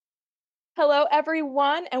Hello,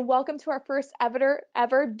 everyone, and welcome to our first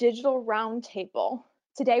ever digital roundtable.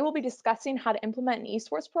 Today, we'll be discussing how to implement an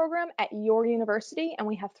esports program at your university, and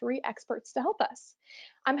we have three experts to help us.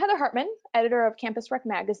 I'm Heather Hartman, editor of Campus Rec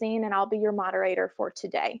magazine, and I'll be your moderator for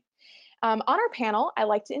today. On our panel, I'd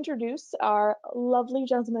like to introduce our lovely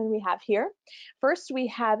gentlemen we have here. First, we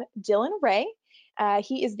have Dylan Ray.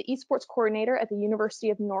 He is the esports coordinator at the University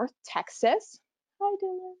of North Texas. Hi,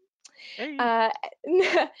 Dylan. Hey. Uh,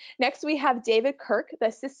 Next, we have David Kirk, the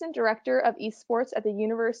Assistant Director of Esports at the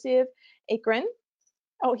University of Akron.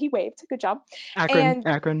 Oh, he waved. Good job. Akron, And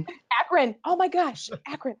Akron. Akron. Oh my gosh,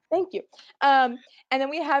 Akron. Thank you. And then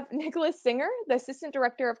we have Nicholas Singer, the Assistant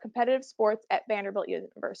Director of Competitive Sports at Vanderbilt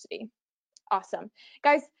University. Awesome.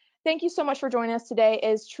 Guys, thank you so much for joining us today. It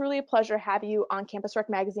is truly a pleasure to have you on Campus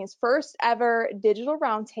Rec Magazine's first ever digital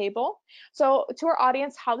roundtable. So to our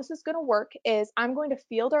audience, how this is going to work is I'm going to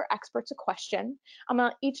field our experts a question. I'm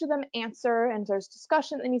going to let each of them answer, and there's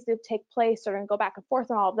discussion that needs to take place. They're going to go back and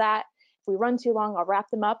forth and all of that. If we run too long, I'll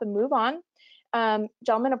wrap them up and move on.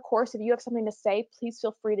 Gentlemen, of course, if you have something to say, please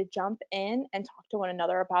feel free to jump in and talk to one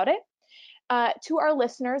another about it. To our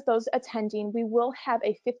listeners, those attending, we will have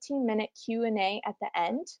a 15-minute Q&A at the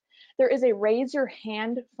end. There is a raise your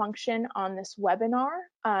hand function on this webinar.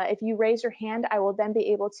 If you raise your hand, I will then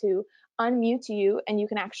be able to unmute you and you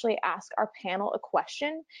can actually ask our panel a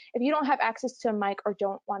question. If you don't have access to a mic or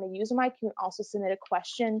don't want to use a mic, you can also submit a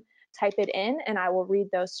question, type it in, and I will read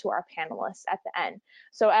those to our panelists at the end.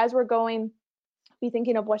 So as we're going, be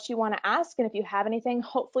thinking of what you want to ask, and if you have anything,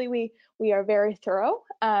 hopefully we are very thorough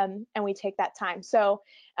and we take that time. So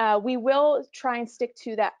we will try and stick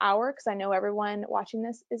to that hour because I know everyone watching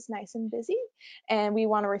this is nice and busy, and we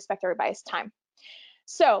want to respect everybody's time.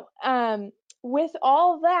 So with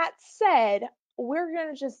all that said, we're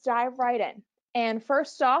going to just dive right in. And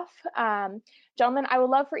first off, gentlemen, I would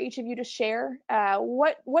love for each of you to share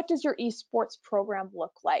what does your esports program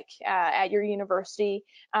look like at your university?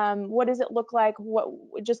 What does it look like?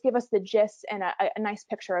 Just give us the gist and a nice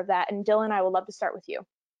picture of that. And Dylan, I would love to start with you.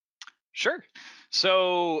 Sure.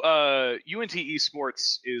 So UNT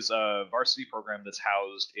Esports is a varsity program that's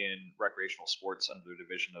housed in recreational sports under the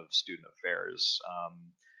Division of Student Affairs.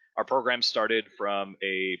 Our program started from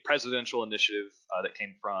a presidential initiative that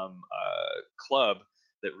came from a club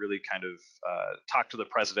that really kind of talked to the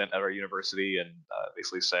president at our university and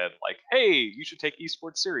basically said, like, hey, you should take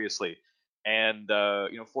esports seriously. And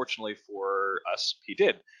fortunately for us, he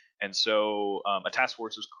did. And so a task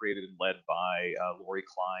force was created and led by Lori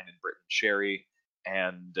Klein and Britton Sherry,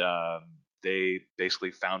 and they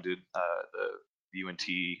basically founded the UNT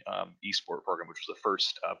eSport program, which was the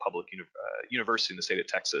first public university in the state of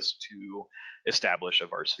Texas to establish a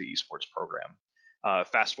varsity esports program.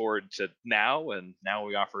 Fast forward to now, and now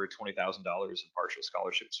we offer $20,000 in partial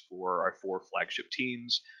scholarships for our four flagship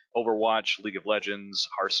teams: Overwatch, League of Legends,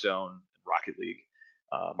 Hearthstone, and Rocket League.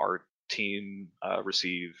 Our team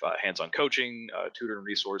receive hands-on coaching, tutoring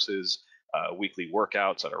resources, weekly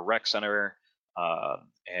workouts at our rec center,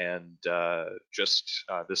 and just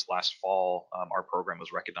this last fall, our program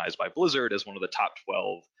was recognized by Blizzard as one of the top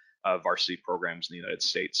 12 varsity programs in the United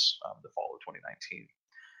States the fall of 2019.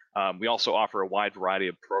 We also offer a wide variety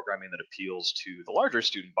of programming that appeals to the larger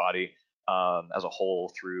student body as a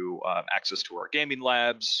whole through access to our gaming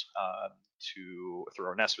labs, through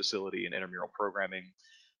our Nest facility and intramural programming.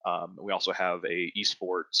 We also have a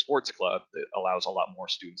sports club that allows a lot more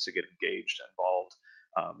students to get engaged and involved.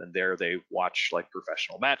 And there they watch like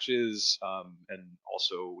professional matches, and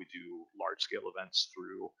also we do large scale events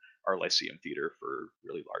through our Lyceum Theater for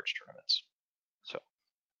really large tournaments. So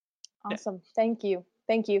Awesome. Thank you.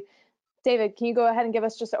 Thank you. David, can you go ahead and give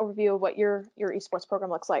us just an overview of what your esports program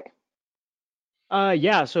looks like?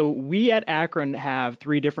 Yeah, so we at Akron have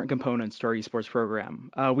three different components to our esports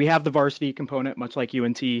program. We have the varsity component, much like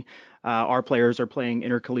UNT. Our players are playing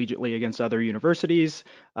intercollegiately against other universities.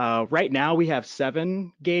 Right now, we have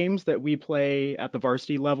 7 games that we play at the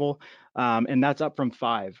varsity level, and that's up from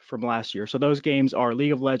 5 from last year. So those games are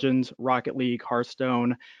League of Legends, Rocket League,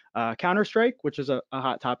 Hearthstone, Counter-Strike, which is a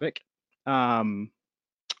hot topic,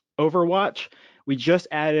 Overwatch. We just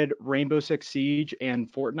added Rainbow Six Siege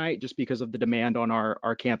and Fortnite just because of the demand on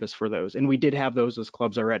our campus for those. And we did have those as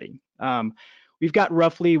clubs already. We've got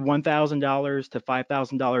roughly $1,000 to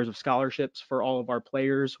 $5,000 of scholarships for all of our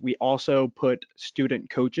players. We also put student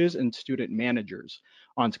coaches and student managers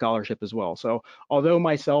on scholarship as well. So although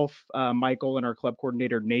myself, Michael, and our club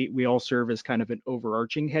coordinator, Nate, we all serve as kind of an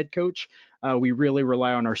overarching head coach, we really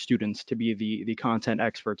rely on our students to be the content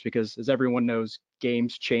experts because, as everyone knows,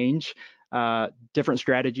 games change. different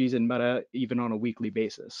strategies and meta even on a weekly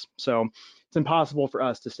basis. So it's impossible for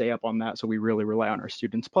us to stay up on that. So we really rely on our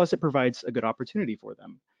students. Plus, it provides a good opportunity for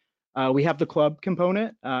them. We have the club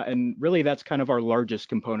component, and really that's kind of our largest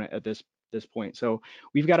component at this point. So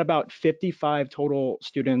we've got about 55 total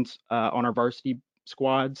students on our varsity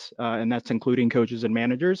squads, and that's including coaches and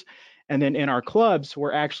managers. And then in our clubs,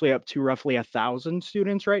 we're actually up to roughly 1,000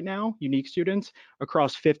 students right now, unique students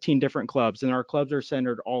across 15 different clubs. And our clubs are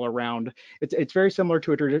centered all around. It's very similar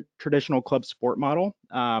to a traditional club sport model,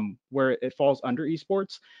 where it falls under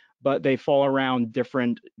esports, but they fall around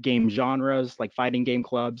different game genres like fighting game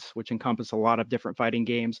clubs, which encompass a lot of different fighting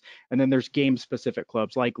games. And then there's game specific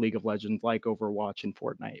clubs like League of Legends, like Overwatch and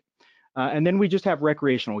Fortnite. And then we just have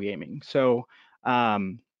recreational gaming. So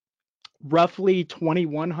roughly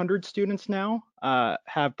 2,100 students now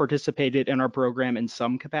have participated in our program in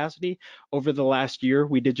some capacity over the last year.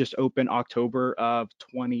 We did just open October of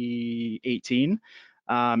 2018.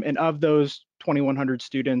 And of those 2,100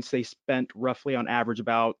 students, they spent roughly on average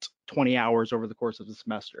about 20 hours over the course of the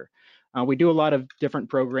semester. We do a lot of different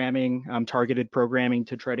programming, targeted programming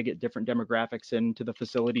to try to get different demographics into the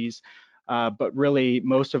facilities. But really,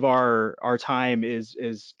 most of our time is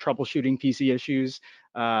troubleshooting PC issues,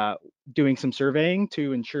 doing some surveying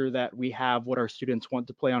to ensure that we have what our students want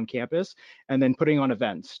to play on campus, and then putting on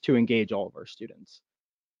events to engage all of our students.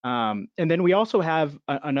 And then we also have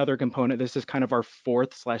another component. This is kind of our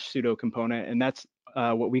fourth/pseudo component, and that's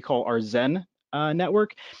what we call our Zen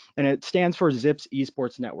network, and it stands for Zips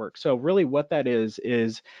Esports Network. So really what that is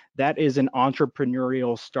that is an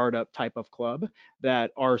entrepreneurial startup type of club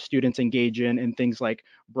that our students engage in things like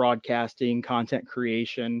broadcasting, content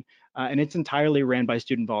creation, and it's entirely ran by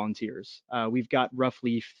student volunteers. We've got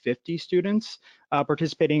roughly 50 students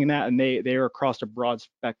participating in that, and they are across a broad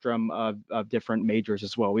spectrum of different majors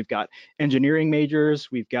as well. We've got engineering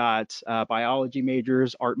majors, we've got biology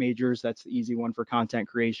majors, art majors. That's the easy one for content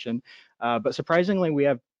creation. But surprisingly, we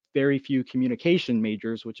have very few communication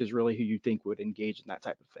majors, which is really who you think would engage in that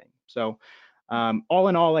type of thing. So all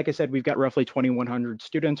in all, like I said, we've got roughly 2,100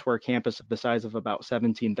 students. We're a campus of the size of about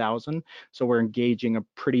 17,000. So we're engaging a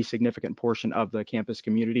pretty significant portion of the campus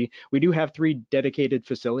community. We do have 3 dedicated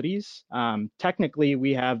facilities. Technically,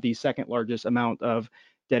 we have the second largest amount of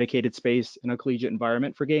dedicated space in a collegiate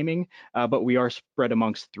environment for gaming, but we are spread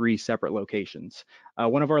amongst 3 separate locations.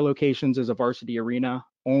 One of our locations is a varsity arena.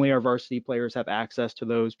 Only our varsity players have access to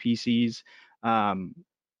those PCs.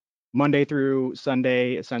 Monday through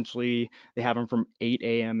Sunday, essentially, they have them from 8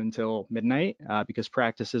 a.m. until midnight because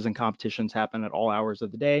practices and competitions happen at all hours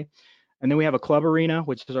of the day. And then we have a club arena,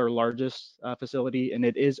 which is our largest facility, and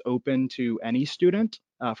it is open to any student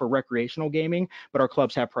for recreational gaming, but our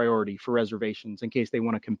clubs have priority for reservations in case they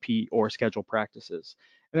want to compete or schedule practices.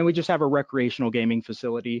 And then we just have a recreational gaming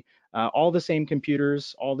facility, all the same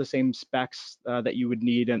computers, all the same specs that you would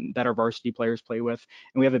need and that our varsity players play with.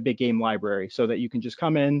 And we have a big game library so that you can just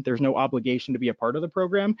come in. There's no obligation to be a part of the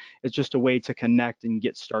program. It's just a way to connect and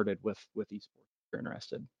get started with esports if you're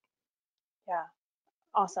interested. Yeah.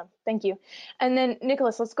 Awesome. Thank you. And then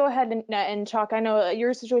Nicholas, let's go ahead and talk. I know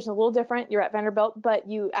your situation is a little different. You're at Vanderbilt, but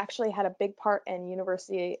you actually had a big part in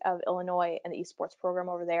University of Illinois and the esports program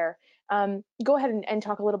over there. Go ahead and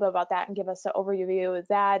talk a little bit about that and give us an overview of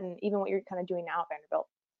that and even what you're kind of doing now at Vanderbilt.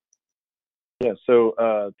 Yeah,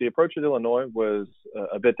 so the approach at Illinois was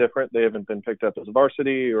a bit different. They haven't been picked up as a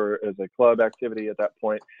varsity or as a club activity at that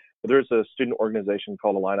point. But there's a student organization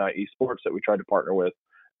called Illini Esports that we tried to partner with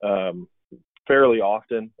fairly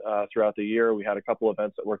often throughout the year. We had a couple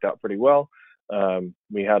events that worked out pretty well.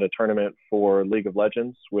 We had a tournament for League of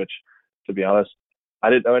Legends, which, to be honest, I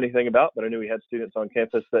didn't know anything about, but I knew we had students on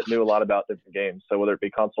campus that knew a lot about different games. So whether it be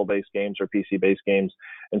console-based games or PC-based games.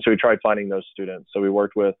 And so we tried finding those students. So we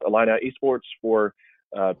worked with Illini Esports for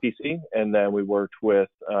PC, and then we worked with,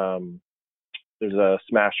 there's a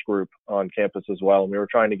Smash group on campus as well. And we were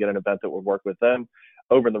trying to get an event that would work with them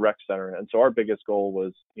over in the rec center. And so our biggest goal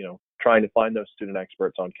was, trying to find those student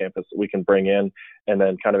experts on campus that we can bring in and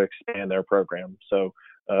then kind of expand their program. So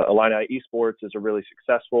Illini Esports is a really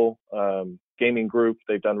successful gaming group.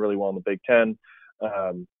 They've done really well in the Big Ten.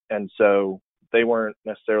 And so they weren't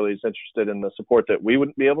necessarily as interested in the support that we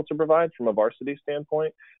would be able to provide from a varsity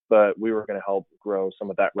standpoint, but we were going to help grow some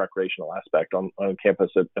of that recreational aspect on campus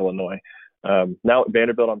at Illinois. Now at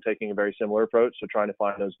Vanderbilt, I'm taking a very similar approach. So trying to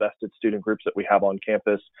find those vested student groups that we have on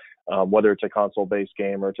campus, whether it's a console-based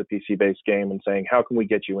game or it's a PC-based game, and saying, how can we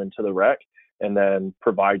get you into the rec and then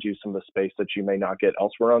provide you some of the space that you may not get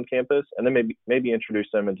elsewhere on campus, and then maybe introduce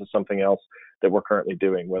them into something else that we're currently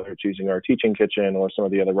doing, whether it's using our teaching kitchen or some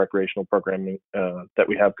of the other recreational programming that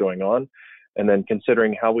we have going on. and then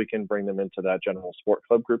considering how we can bring them into that general sport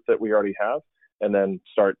club group that we already have, and then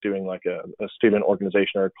start doing like a student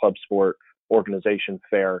organization or a club sport organization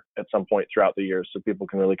fair at some point throughout the year, so people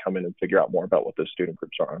can really come in and figure out more about what those student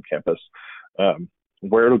groups are on campus.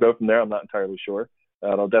 Where it'll go from there, I'm not entirely sure.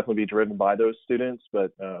 It'll definitely be driven by those students,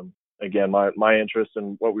 but again, my interest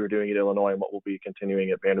in what we were doing at Illinois and what we'll be continuing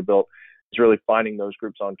at Vanderbilt is really finding those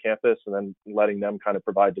groups on campus and then letting them kind of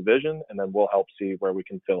provide the vision, and then we'll help see where we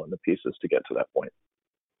can fill in the pieces to get to that point.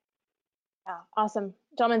 Yeah, awesome.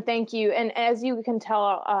 Gentlemen, thank you. And as you can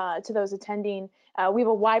tell to those attending, we have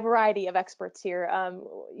a wide variety of experts here,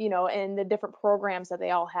 and the different programs that they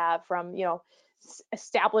all have, from,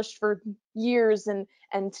 established for years and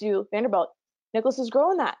to Vanderbilt. Nicholas is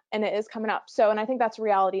growing that, and it is coming up. So, and I think that's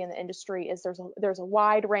reality in the industry, is there's a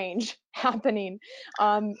wide range happening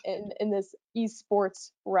in this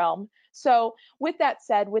esports realm. So with that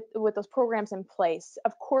said, with those programs in place,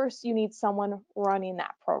 of course you need someone running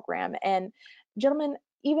that program. And gentlemen,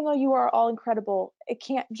 even though you are all incredible, it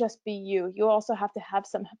can't just be you. You also have to have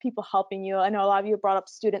some people helping you. I know a lot of you brought up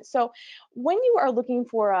students. So when you are looking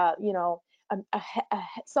for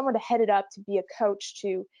someone to head it up, to be a coach,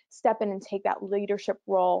 to step in and take that leadership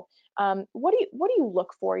role, what do you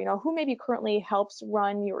look for? Who maybe currently helps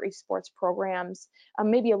run your esports programs,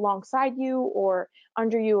 maybe alongside you or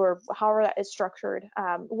under you, or however that is structured?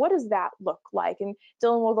 What does that look like? And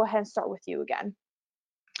Dylan, we'll go ahead and start with you again.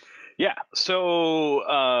 Yeah.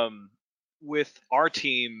 So with our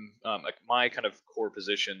team, like my kind of core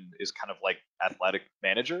position is kind of like athletic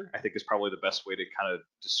manager, I think is probably the best way to kind of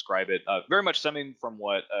describe it. Very much stemming from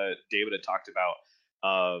what David had talked about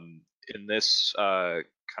in this kind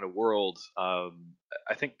of world.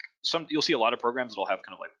 I think you'll see a lot of programs that'll have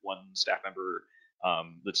kind of like one staff member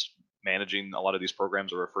that's managing a lot of these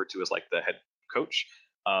programs, are referred to as like the head coach.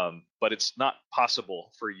 But it's not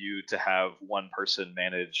possible for you to have one person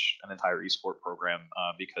manage an entire esport program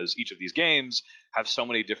because each of these games have so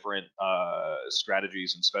many different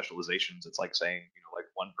strategies and specializations. It's like saying, like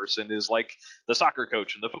one person is like the soccer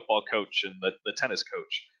coach and the football coach and the tennis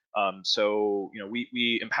coach. So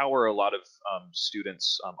we empower a lot of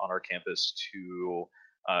students on our campus to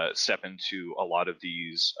step into a lot of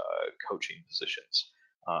these coaching positions.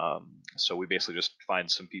 So we basically just find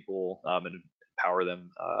some people and empower them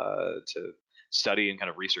to study and kind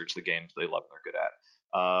of research the games they love and they're good at.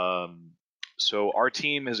 So our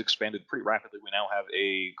team has expanded pretty rapidly. We now have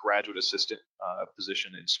a graduate assistant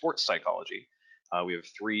position in sports psychology. We have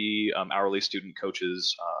 3 hourly student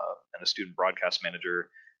coaches and a student broadcast manager,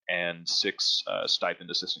 and 6 stipend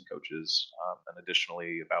assistant coaches, and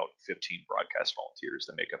additionally about 15 broadcast volunteers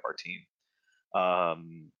that make up our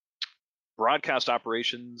team. Broadcast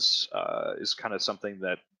operations is kind of something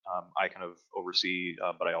that I kind of oversee,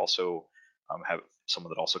 but I also have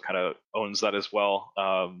someone that also kind of owns that as well.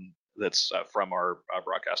 That's from our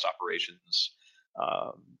broadcast operations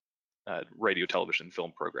radio, television,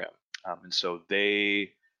 film program, and so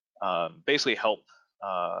they basically help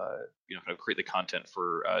kind of create the content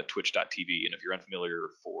for Twitch.tv. And if you're unfamiliar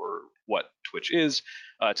for what Twitch is,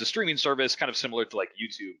 it's a streaming service kind of similar to like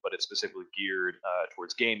YouTube, but it's specifically geared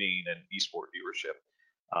towards gaming and esport viewership.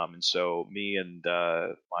 And so me and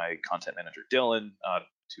my content manager Dylan,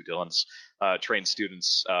 2 Dylans, train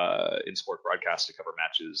students in sport broadcast to cover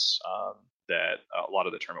matches that a lot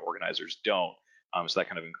of the tournament organizers don't. So that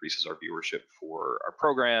kind of increases our viewership for our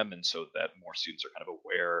program, and so that more students are kind of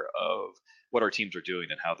aware of what our teams are doing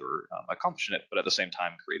and how they're accomplishing it, but at the same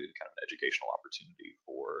time created kind of an educational opportunity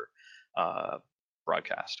for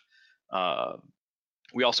broadcast.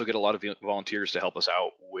 We also get a lot of volunteers to help us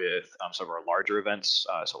out with some of our larger events,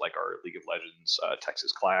 so like our League of Legends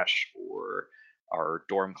Texas Clash, or our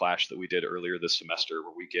dorm clash that we did earlier this semester,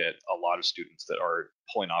 where we get a lot of students that are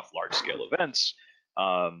pulling off large-scale events,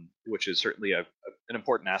 which is certainly an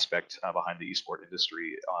important aspect behind the esport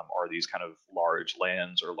industry, are these kind of large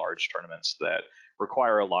LANs or large tournaments that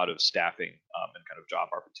require a lot of staffing and kind of job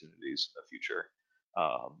opportunities in the future.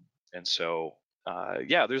 And so,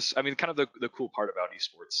 kind of the cool part about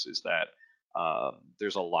esports is that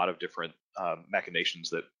there's a lot of different machinations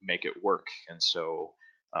that make it work. And so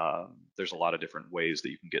there's a lot of different ways that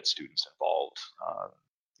you can get students involved,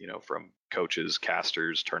 from coaches,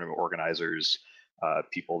 casters, tournament organizers,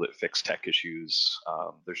 people that fix tech issues.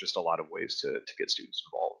 There's just a lot of ways to get students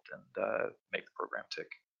involved and make the program tick.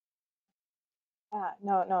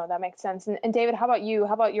 No, that makes sense. And David, how about you?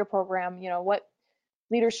 How about your program? What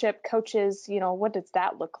leadership, coaches, what does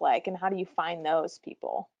that look like, and how do you find those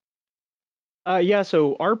people? Yeah,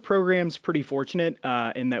 so our program's pretty fortunate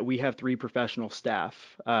in that we have three professional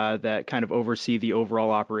staff that kind of oversee the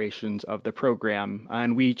overall operations of the program,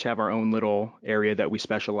 and we each have our own little area that we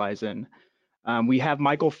specialize in. We have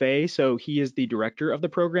Michael Fay, so he is the director of the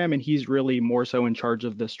program, and he's really more so in charge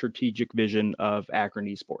of the strategic vision of Akron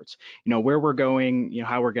Esports. Where we're going,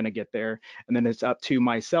 how we're going to get there. And then it's up to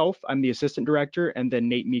myself, I'm the assistant director, and then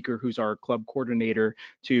Nate Meeker, who's our club coordinator,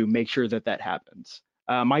 to make sure that that happens.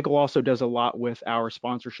 Michael also does a lot with our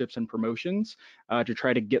sponsorships and promotions to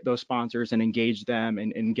try to get those sponsors and engage them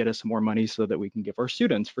and get us some more money so that we can give our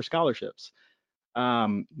students for scholarships.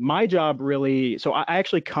 My job really, so I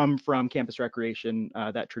actually come from campus recreation,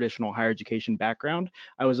 that traditional higher education background.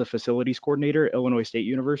 I was a facilities coordinator at Illinois State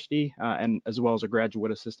University, and as well as a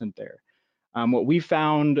graduate assistant there. What we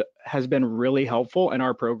found has been really helpful in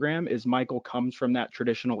our program is Michael comes from that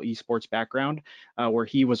traditional esports background where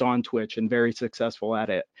he was on Twitch and very successful at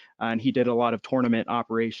it. And he did a lot of tournament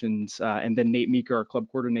operations. And then Nate Meeker, our club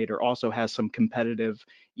coordinator, also has some competitive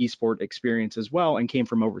esport experience as well and came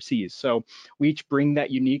from overseas. So we each bring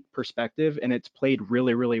that unique perspective, and it's played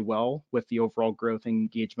really, really well with the overall growth and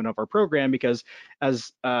engagement of our program because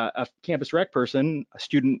as a campus rec person, a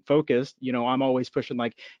student focused, I'm always pushing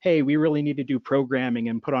like, hey, we really need to do programming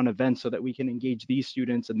and put on events so that we can engage these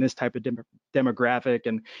students and this type of demographic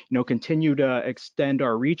and, continue to extend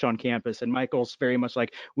our reach on campus. And Michael's very much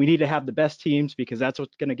like, we need to have the best teams because that's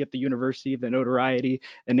what's going to get the university the notoriety.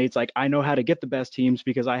 And Nate's like, I know how to get the best teams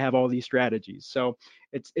because I have all these strategies. So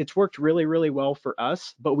it's worked really, really well for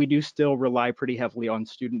us, but we do still rely pretty heavily on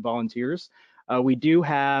student volunteers. We do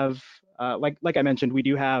have, like I mentioned, we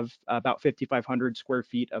do have about 5,500 square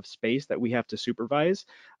feet of space that we have to supervise.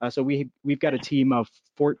 So we've got a team of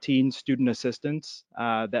 14 student assistants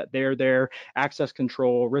that they're there, access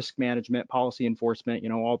control, risk management, policy enforcement,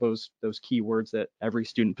 all those keywords that every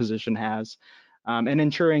student position has. And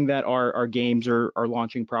ensuring that our games are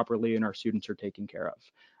launching properly and our students are taken care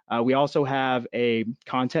of. We also have a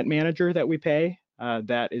content manager that we pay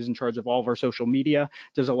that is in charge of all of our social media,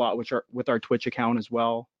 does a lot with our Twitch account as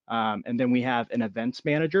well. And then we have an events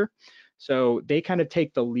manager. So they kind of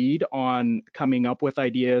take the lead on coming up with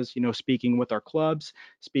ideas, speaking with our clubs,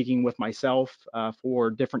 speaking with myself for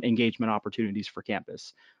different engagement opportunities for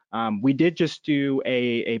campus. We did just do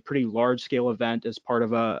a pretty large scale event as part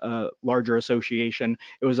of a larger association.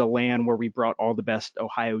 It was a LAN where we brought all the best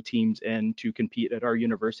Ohio teams in to compete at our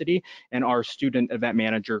university, and our student event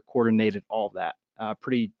manager coordinated all of that.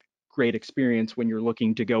 Pretty great experience when you're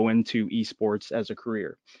looking to go into esports as a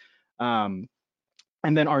career.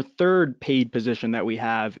 And then our third paid position that we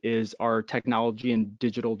have is our technology and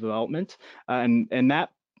digital development. And that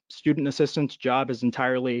student assistant's job is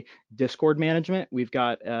entirely Discord management. We've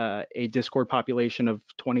got a Discord population of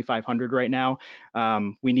 2,500 right now.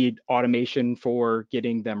 We need automation for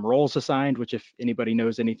getting them roles assigned, which if anybody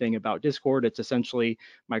knows anything about Discord, it's essentially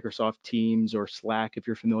Microsoft Teams or Slack, if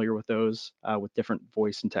you're familiar with those, with different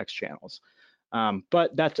voice and text channels.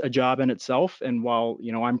 But that's a job in itself. And while,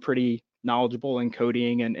 I'm pretty knowledgeable in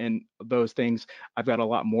coding and those things, I've got a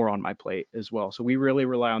lot more on my plate as well. So we really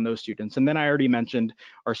rely on those students. And then I already mentioned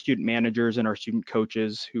our student managers and our student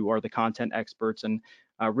coaches who are the content experts and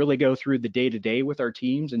really go through the day-to-day with our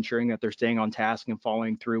teams, ensuring that they're staying on task and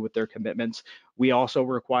following through with their commitments. We also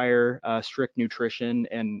require strict nutrition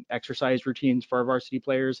and exercise routines for our varsity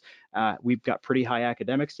players. We've got pretty high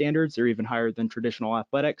academic standards. They're even higher than traditional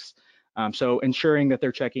athletics. So ensuring that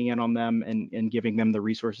they're checking in on them and giving them the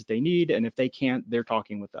resources they need. And if they can't, they're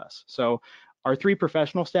talking with us. So our three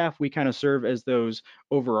professional staff, we kind of serve as those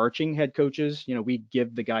overarching head coaches. We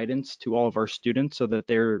give the guidance to all of our students so that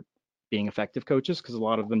they're being effective coaches because a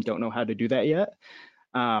lot of them don't know how to do that yet.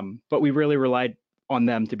 But we really relied on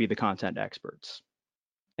them to be the content experts.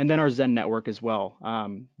 And then our Zen network as well.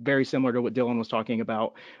 Very similar to what Dylan was talking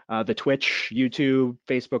about, the Twitch, YouTube,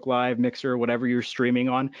 Facebook Live, Mixer, whatever you're streaming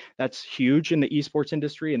on, that's huge in the esports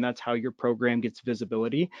industry, and that's how your program gets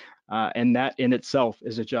visibility. And that in itself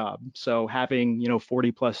is a job. So having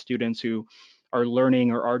 40 plus students who are learning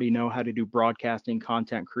or already know how to do broadcasting,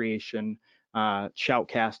 content creation,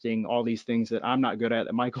 shoutcasting, all these things that I'm not good at,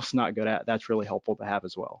 that Michael's not good at, that's really helpful to have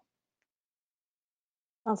as well.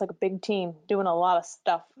 Sounds like a big team doing a lot of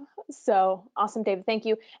stuff. So awesome, David. Thank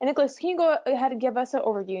you. And Nicholas, can you go ahead and give us an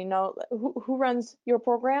overview? Who runs your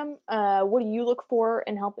program? What do you look for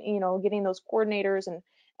in helping, getting those coordinators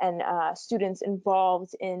and students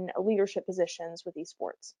involved in leadership positions with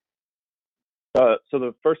esports? So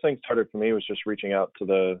the first thing started for me was just reaching out to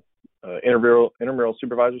the intramural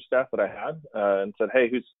supervisor staff that I had and said, hey,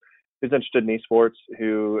 who's interested in esports,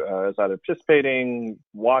 who is either participating,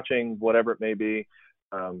 watching, whatever it may be.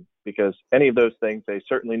 because any of those things, they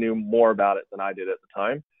certainly knew more about it than I did at the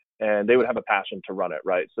time, and they would have a passion to run it,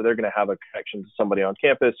 right? So they're going to have a connection to somebody on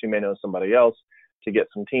campus who may know somebody else to get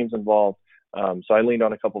some teams involved. So I leaned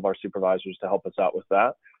on a couple of our supervisors to help us out with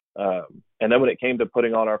that. And then when it came to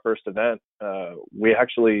putting on our first event, we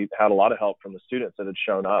actually had a lot of help from the students that had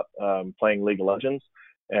shown up playing League of Legends.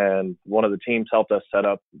 And one of the teams helped us set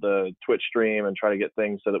up the Twitch stream and try to get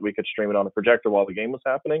things so that we could stream it on a projector while the game was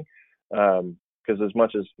happening. Because as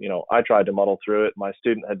much as, you know, I tried to muddle through it, my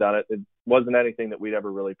student had done it. It wasn't anything that we'd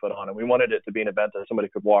ever really put on. And we wanted it to be an event that somebody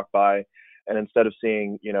could walk by, and instead of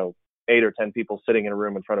seeing, you know, 8 or 10 people sitting in a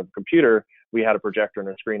room in front of a computer, we had a projector and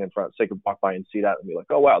a screen in front, so they could walk by and see that and be like,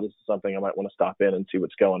 oh, wow, this is something I might want to stop in and see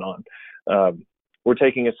what's going on. We're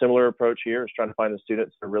taking a similar approach here, is trying to find the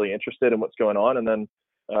students that are really interested in what's going on. And then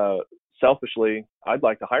selfishly, I'd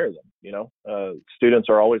like to hire them. You know, students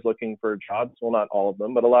are always looking for jobs. Well, not all of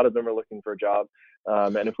them, but a lot of them are looking for a job.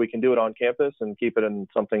 And if we can do it on campus and keep it in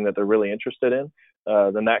something that they're really interested in,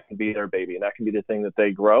 then that can be their baby, and that can be the thing that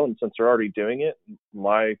they grow. And since they're already doing it,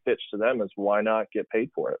 my pitch to them is, why not get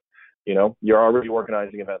paid for it? You know, you're already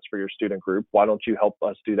organizing events for your student group. Why don't you help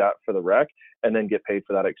us do that for the rec and then get paid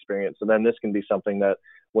for that experience? And then this can be something that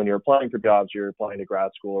when you're applying for jobs, you're applying to grad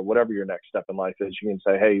school or whatever your next step in life is, you can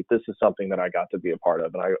say, hey, this is something that I got to be a part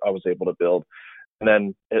of and I was able to build. And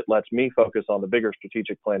then it lets me focus on the bigger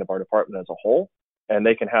strategic plan of our department as a whole. And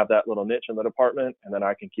they can have that little niche in the department, and then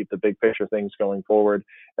I can keep the big picture things going forward.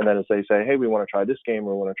 And then as they say, hey, we want to try this game,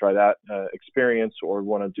 or we want to try that experience, or we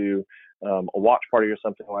want to do a watch party or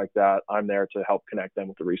something like that, I'm there to help connect them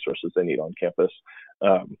with the resources they need on campus.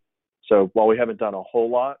 So while we haven't done a whole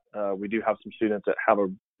lot, we do have some students that have a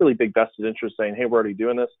really big vested interest saying, hey, we're already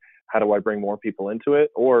doing this. How do I bring more people into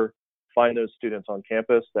it? Or find those students on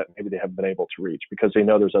campus that maybe they haven't been able to reach because they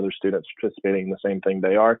know there's other students participating in the same thing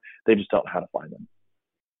they are. They just don't know how to find them.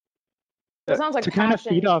 It sounds like to passion.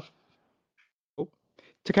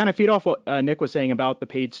 kind of feed off what Nick was saying about the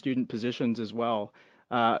paid student positions as well.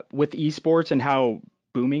 With esports and how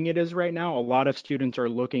booming it is right now, a lot of students are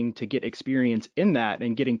looking to get experience in that,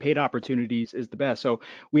 and getting paid opportunities is the best. So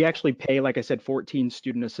we actually pay, like I said, 14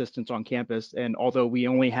 student assistants on campus. And although we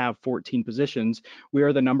only have 14 positions, we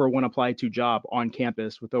are the #1 applied to job on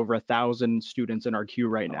campus with over 1,000 students in our queue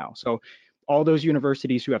right now. So all those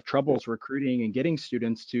universities who have troubles recruiting and getting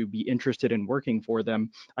students to be interested in working for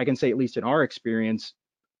them, I can say, at least in our experience,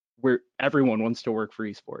 where everyone wants to work for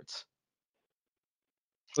esports.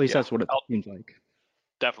 At least that's what it seems like.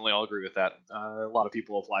 Definitely, I'll agree with that. A lot of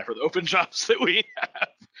people apply for the open jobs that we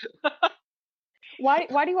have.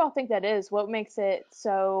 Why do you all think that is? What makes it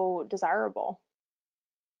so desirable?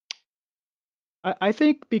 I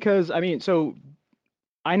think because, I mean, so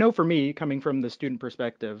I know for me, coming from the student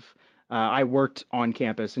perspective, I worked on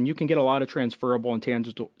campus, and you can get a lot of transferable and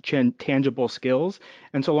tangible skills.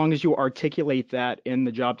 And so long as you articulate that in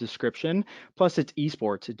the job description, plus it's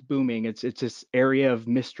esports, it's booming, it's this area of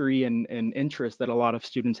mystery and interest that a lot of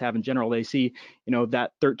students have in general. They see, you know,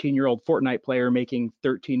 that 13-year-old Fortnite player making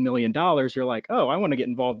 $13 million. You're like, oh, I want to get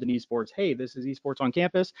involved in esports. Hey, this is esports on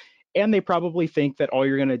campus. And they probably think that all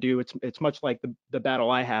you're going to do, it's much like the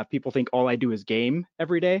battle I have. People think all I do is game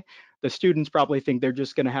every day. The students probably think they're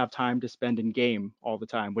just going to have time to spend in game all the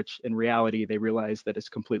time, which in reality, they realize that it's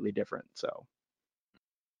completely different. So,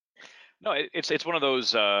 no, it's one of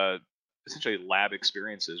those essentially lab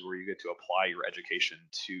experiences where you get to apply your education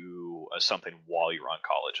to something while you're on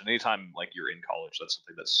college. And anytime like you're in college, that's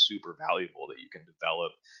something that's super valuable, that you can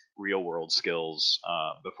develop real world skills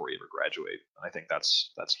before you ever graduate. And I think that's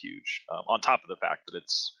huge. On top of the fact that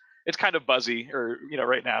it's kind of buzzy, or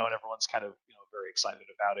right now, and everyone's kind of very excited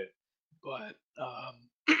about it. But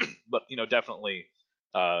definitely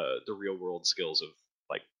the real world skills of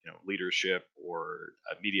like leadership, or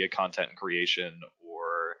media content and creation,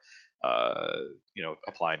 or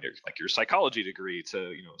applying your psychology degree to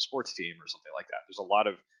a sports team or something like that. There's a lot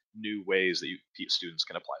of new ways that students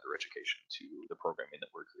can apply their education to the programming that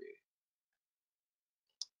we're creating.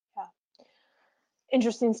 Yeah,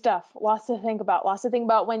 interesting stuff. Lots to think about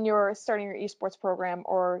when you're starting your esports program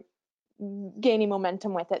or gaining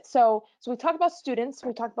momentum with it. So we talked about students,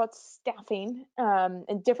 we talked about staffing,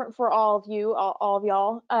 and different for all of you, all of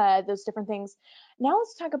y'all, those different things. Now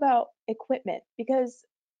let's talk about equipment, because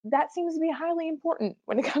that seems to be highly important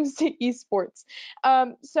when it comes to esports.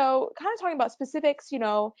 So kind of talking about specifics,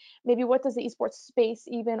 maybe what does the esports space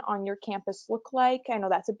even on your campus look like? I know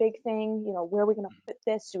that's a big thing. Where are we going to put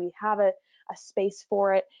this? Do we have a space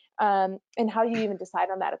for it? And how do you even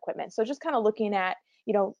decide on that equipment? So just kind of looking at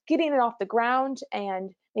getting it off the ground,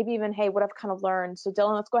 and maybe even, hey, what I've kind of learned. So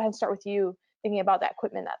Dylan, let's go ahead and start with you, thinking about that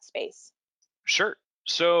equipment, that space. Sure.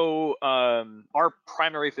 So our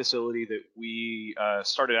primary facility that we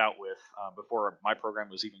started out with before my program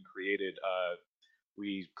was even created,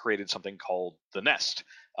 we created something called the Nest,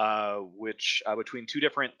 which between two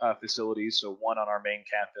different facilities, so one on our main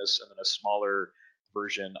campus and then a smaller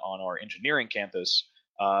version on our engineering campus.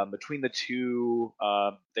 Between the two,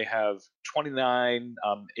 they have 29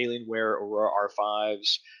 Alienware Aurora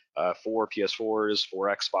R5s, 4 PS4s,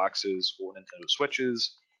 4 Xboxes, 4 Nintendo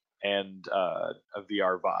Switches, and a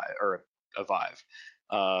VR Vive or a Vive.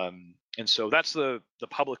 And so that's the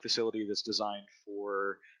public facility that's designed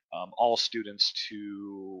for all students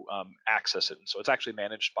to access it. And so it's actually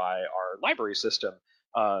managed by our library system,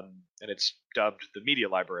 and it's dubbed the Media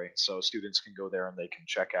Library. So students can go there and they can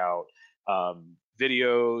check out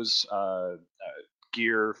videos,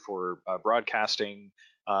 gear for broadcasting,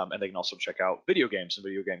 and they can also check out video games and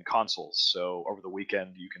video game consoles. So over the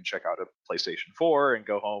weekend, you can check out a PlayStation 4 and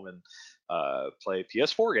go home and play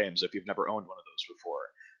PS4 games if you've never owned one of those before.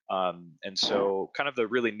 And so kind of the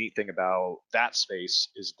really neat thing about that space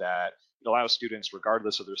is that it allows students,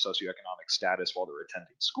 regardless of their socioeconomic status while they're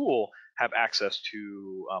attending school, have access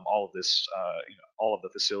to all of this, all of the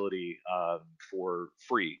facility for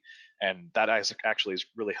free. And that actually has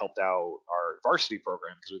really helped out our varsity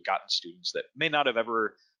program because we've gotten students that may not have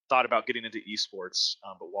ever thought about getting into esports,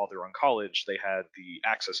 but while they're in college, they had the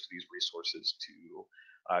access to these resources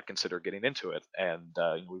to consider getting into it. And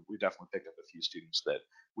we definitely picked up a few students that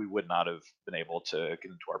we would not have been able to get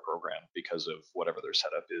into our program because of whatever their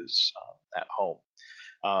setup is at home.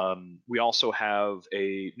 We also have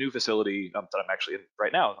a new facility that I'm actually in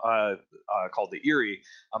right now called the Erie.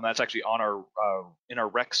 That's actually on our in our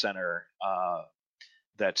rec center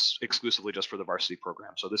that's exclusively just for the varsity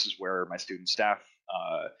program. So this is where my student staff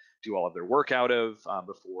do all of their work out of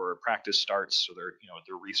before practice starts. So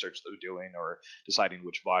their research they're doing or deciding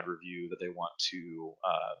which VOD review that they want to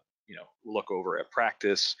look over at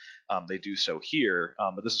practice. They do so here,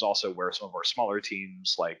 but this is also where some of our smaller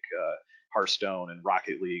teams like Hearthstone and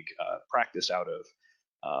Rocket League practice out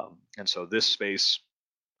of. And so this space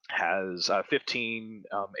has 15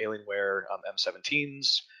 Alienware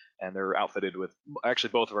M17s, and they're outfitted with,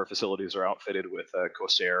 actually both of our facilities are outfitted with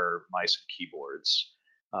Corsair mice and keyboards.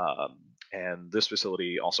 And this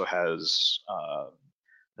facility also has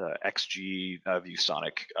XG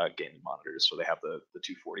ViewSonic gaming monitors. So they have the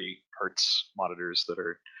 240 hertz monitors that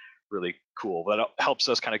are really cool. That helps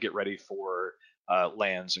us kind of get ready for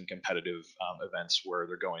LANs and competitive events where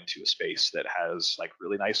they're going to a space that has like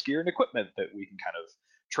really nice gear and equipment that we can kind of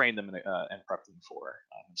train them and prep them for.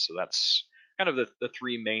 So that's kind of the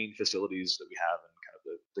three main facilities that we have and kind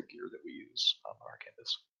of the gear that we use on our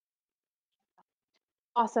campus.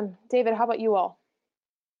 Awesome. David, how about you all?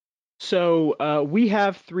 So we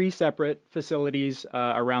have 3 separate facilities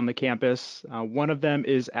around the campus. One of them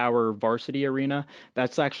is our varsity arena.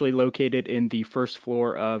 That's actually located in the first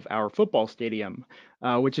floor of our football stadium,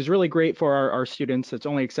 which is really great for our students. It's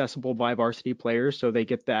only accessible by varsity players, so they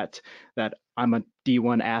get that I'm a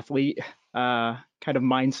D1 athlete kind of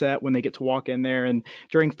mindset when they get to walk in there. And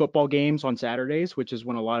during football games on Saturdays, which is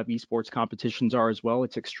when a lot of esports competitions are as well,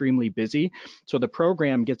 it's extremely busy. So the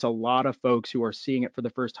program gets a lot of folks who are seeing it for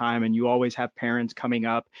the first time, and you always have parents coming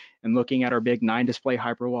up and looking at our big 9-display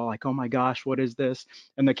Hyperwall like, oh my gosh, what is this?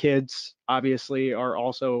 And the kids obviously are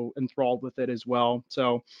also enthralled with it as well.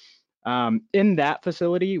 So in that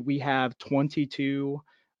facility, we have 22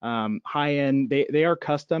 high-end, they are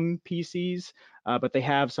custom PCs, but they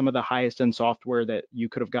have some of the highest end software that you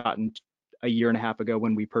could have gotten a year and a half ago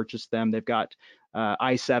when we purchased them. They've got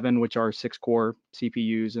i7, which are 6-core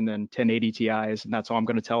CPUs, and then 1080 Ti's, and that's all I'm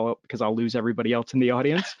going to tell because I'll lose everybody else in the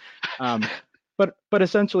audience. But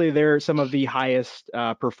essentially, they're some of the highest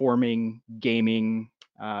performing gaming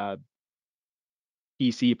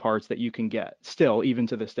PC parts that you can get still, even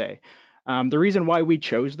to this day. The reason why we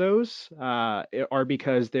chose those are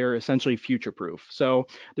because they're essentially future-proof. So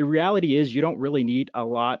the reality is you don't really need a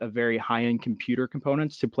lot of very high-end computer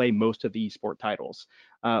components to play most of the esport titles.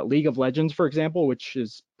 League of Legends, for example, which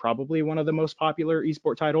is probably one of the most popular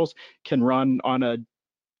esport titles, can run on a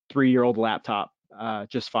 3-year-old laptop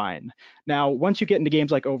just fine. Now, once you get into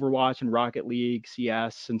games like Overwatch and Rocket League,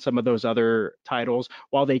 CS, and some of those other titles,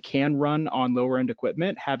 while they can run on lower end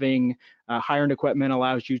equipment, having higher end equipment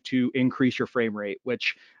allows you to increase your frame rate,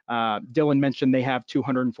 which Dylan mentioned they have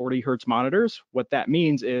 240 hertz monitors. What that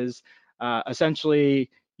means is essentially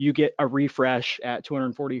you get a refresh at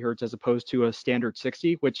 240 hertz as opposed to a standard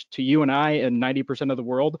 60, which to you and I and 90% of the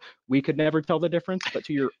world, we could never tell the difference. But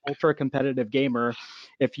to your ultra competitive gamer,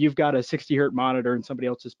 if you've got a 60 hertz monitor and somebody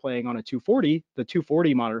else is playing on a 240, the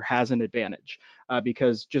 240 monitor has an advantage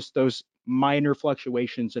because just those minor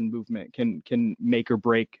fluctuations in movement can make or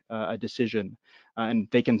break a decision, and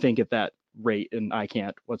they can think at that rate, and I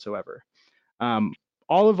can't whatsoever.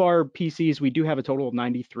 All of our PCs, we do have a total of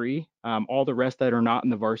 93. All the rest that are not in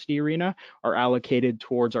the varsity arena are allocated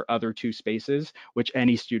towards our other 2 spaces, which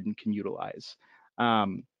any student can utilize.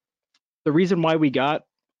 The reason why we got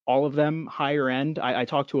all of them higher end, I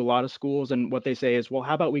talk to a lot of schools, and what they say is, well,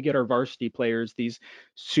 how about we get our varsity players these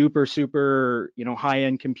super, high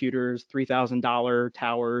end computers, $3,000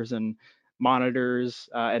 towers and monitors,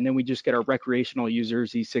 and then we just get our recreational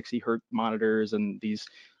users these 60 hertz monitors and these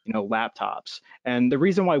laptops. And the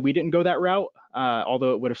reason why we didn't go that route,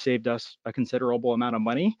 although it would have saved us a considerable amount of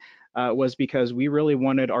money, was because we really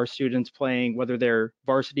wanted our students playing, whether they're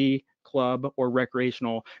varsity, club, or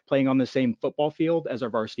recreational, playing on the same football field as our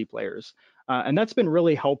varsity players. And that's been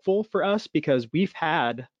really helpful for us, because we've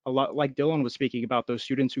had a lot, like Dylan was speaking about, those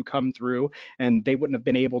students who come through and they wouldn't have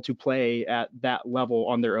been able to play at that level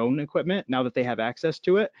on their own equipment now that they have access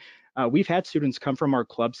to it. We've had students come from our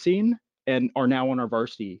club scene and are now on our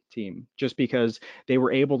varsity team just because they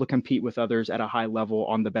were able to compete with others at a high level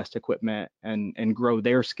on the best equipment and grow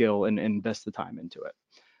their skill and invest the time into it.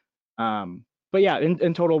 But yeah,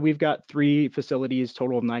 in total, we've got 3 facilities,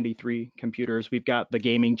 total of 93 computers. We've got the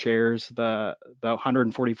gaming chairs, the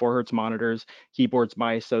 144 hertz monitors, keyboards,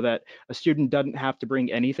 mice, so that a student doesn't have to bring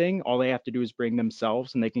anything. All they have to do is bring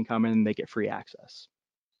themselves, and they can come in and they get free access.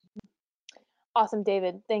 Awesome,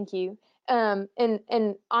 David. Thank you. And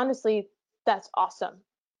honestly, that's awesome.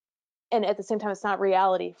 And at the same time, it's not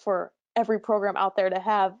reality for every program out there to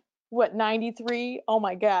have 93. Oh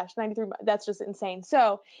my gosh, 93. That's just insane.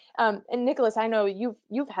 So, and Nicholas, I know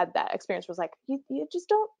you've had that experience where it's like you just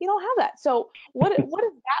don't have that. So what does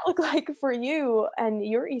that look like for you and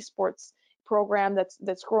your esports program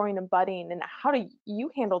that's growing and budding, and how do you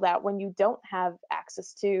handle that when you don't have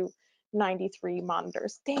access to 93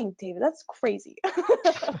 monitors? Dang, David, that's crazy.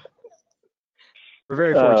 We're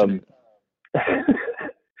very fortunate.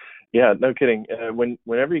 Yeah, no kidding.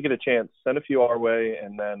 Whenever you get a chance, send a few our way,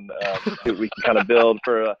 and then see what we can kind of build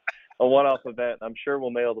for a one-off event. I'm sure we'll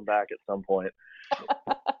mail them back at some point.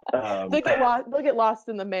 They'll get lost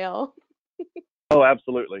in the mail. Oh,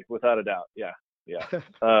 absolutely, without a doubt. Yeah.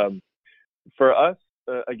 For us,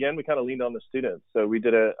 again, we kind of leaned on the students. So we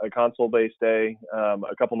did a console-based day.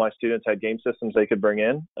 A couple of my students had game systems they could bring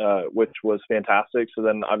in, which was fantastic. So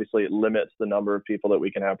then obviously it limits the number of people that we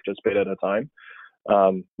can have participate at a time.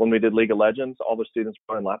 When we did League of Legends, all the students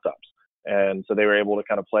brought in laptops. And so they were able to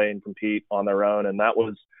kind of play and compete on their own. And that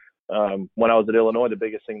was, when I was at Illinois, the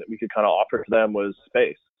biggest thing that we could kind of offer to them was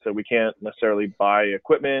space. So we can't necessarily buy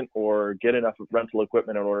equipment or get enough rental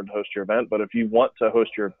equipment in order to host your event. But if you want to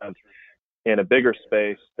host your event in a bigger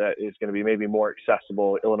space that is going to be maybe more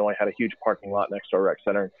accessible, Illinois had a huge parking lot next to our rec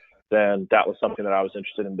center, then that was something that I was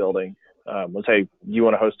interested in building. Was, hey, you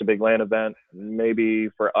want to host a big LAN event? Maybe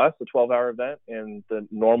for us, a 12-hour event in the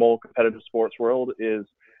normal competitive sports world is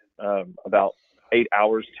about 8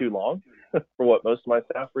 hours too long for what most of my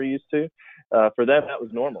staff were used to. For them, that was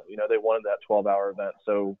normal. They wanted that 12-hour event.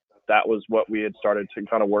 So that was what we had started to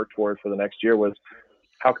kind of work toward for the next year was,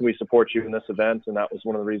 how can we support you in this event? And that was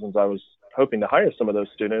one of the reasons I was hoping to hire some of those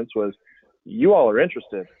students was, you all are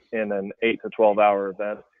interested in an 8 to 12-hour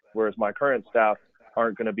event, whereas my current staff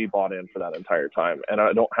aren't going to be bought in for that entire time. And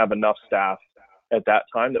I don't have enough staff at that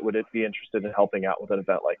time that would be interested in helping out with an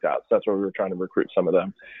event like that. So that's where we were trying to recruit some of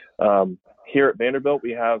them. Here at Vanderbilt,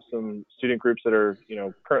 we have some student groups that are,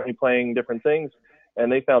 currently playing different things,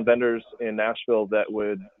 and they found vendors in Nashville that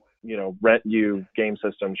would, rent you game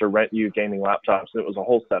systems or rent you gaming laptops. And it was a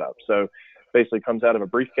whole setup. So basically comes out of a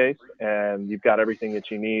briefcase, and you've got everything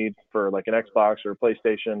that you need for like an Xbox or a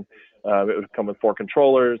PlayStation. It would come with 4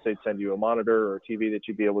 controllers. They'd send you a monitor or a TV that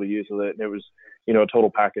you'd be able to use with it. And it was, a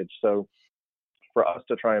total package. So for us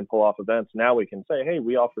to try and pull off events, now we can say, hey,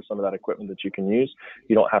 we offer some of that equipment that you can use.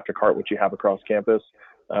 You don't have to cart what you have across campus.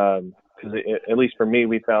 Because at least for me,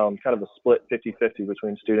 we found kind of a split 50-50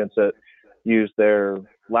 between students that use their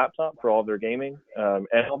laptop for all of their gaming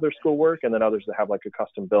and all their schoolwork, and then others that have like a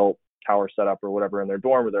custom built tower setup or whatever in their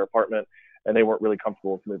dorm or their apartment, and they weren't really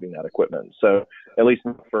comfortable with moving that equipment. So at least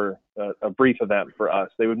for a brief event for us,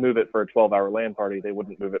 they would move it for a 12-hour LAN party. They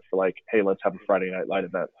wouldn't move it for like, hey, let's have a Friday night light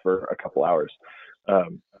event for a couple hours.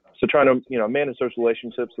 So trying to, manage those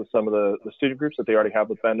relationships with some of the student groups that they already have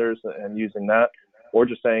with vendors and using that, or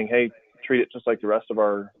just saying, hey, treat it just like the rest of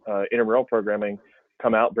our intramural programming.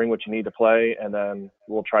 Come out, bring what you need to play, and then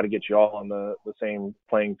we'll try to get you all on the same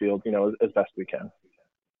playing field, as best we can.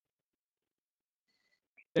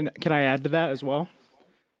 And can I add to that as well?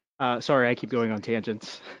 Sorry, I keep going on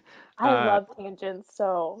tangents. I love tangents,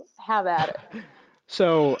 so have at it.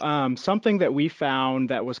 So something that we found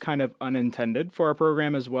that was kind of unintended for our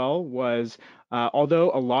program as well was,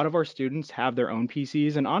 although a lot of our students have their own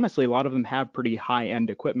PCs, and honestly, a lot of them have pretty high-end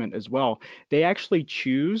equipment as well, they actually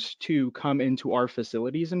choose to come into our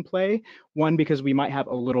facilities and play. One, because we might have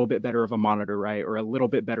a little bit better of a monitor, right, or a little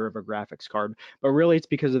bit better of a graphics card, but really it's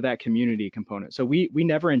because of that community component. So we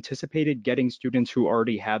never anticipated getting students who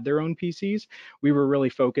already had their own PCs. We were really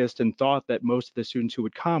focused and thought that most of the students who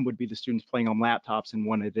would come would be the students playing on laptops and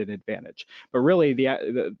wanted an advantage. But really,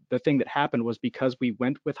 the thing that happened was because we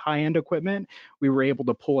went with high-end equipment, we were able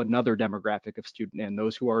to pull another demographic of student in,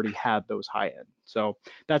 those who already had those high-end. So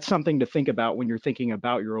that's something to think about when you're thinking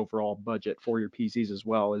about your overall budget for your PCs as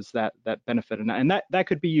well, is that benefit. And that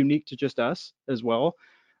could be unique to just us as well.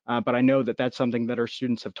 But I know that that's something that our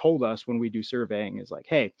students have told us when we do surveying, is like,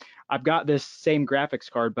 hey, I've got this same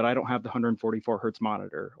graphics card, but I don't have the 144 hertz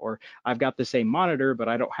monitor, or I've got the same monitor, but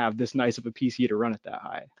I don't have this nice of a PC to run it that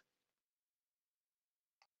high.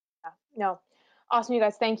 No, awesome, you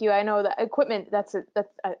guys. Thank you. I know that equipment, that's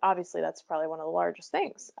obviously that's probably one of the largest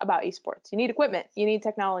things about esports. You need equipment, you need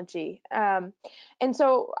technology. And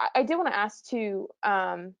so I did want to ask too,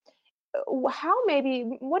 what is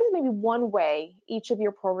maybe one way each of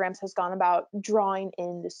your programs has gone about drawing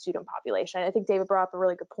in the student population? I think David brought up a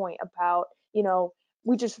really good point about,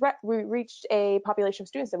 we reached a population of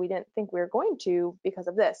students that we didn't think we were going to because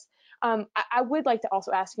of this. I would like to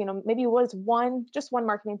also ask, maybe what is just one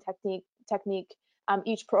marketing technique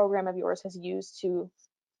each program of yours has used to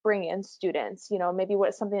bring in students? Maybe what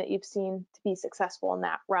is something that you've seen to be successful in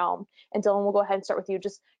that realm? And Dylan, we'll go ahead and start with you.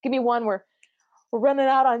 Just give me one. We're running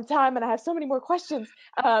out on time and I have so many more questions.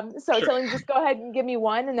 So Sure. Dylan, just go ahead and give me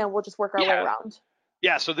one and then we'll just work our way around.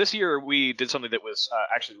 Yeah, so this year we did something that was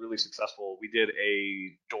actually really successful. We did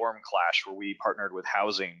a dorm clash where we partnered with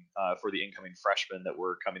housing for the incoming freshmen that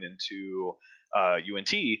were coming into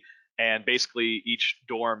UNT. And basically each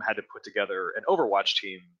dorm had to put together an Overwatch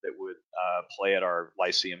team that would play at our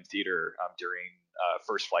Lyceum Theater during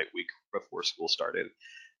first flight week before school started.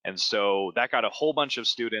 And so that got a whole bunch of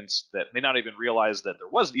students that may not even realize that there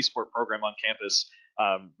was an eSport program on campus,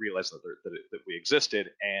 realized that we existed,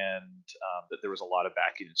 and that there was a lot of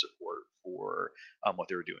backing and support for what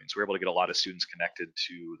they were doing. So we were able to get a lot of students connected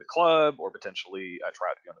to the club or potentially try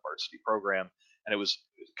out to be on the varsity program. And it was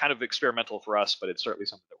kind of experimental for us, but it's certainly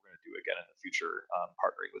something that we're going to do again in the future,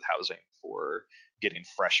 partnering with housing for getting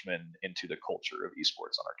freshmen into the culture of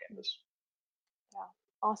esports on our campus. Yeah,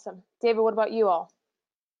 awesome. David, what about you all?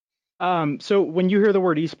 So when you hear the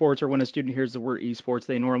word esports, or when a student hears the word esports,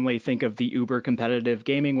 they normally think of the uber competitive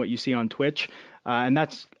gaming, what you see on Twitch. And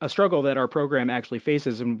that's a struggle that our program actually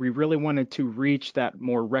faces. And we really wanted to reach that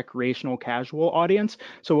more recreational, casual audience.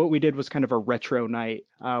 So what we did was kind of a retro night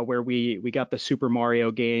where we got the Super Mario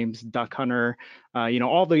games, Duck Hunter,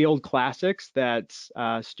 all the old classics that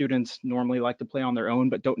students normally like to play on their own,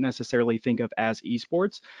 but don't necessarily think of as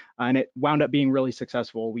esports. And it wound up being really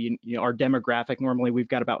successful. Our demographic, normally we've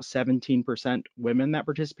got about 17% women that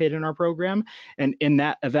participate in our program. And in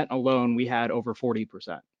that event alone, we had over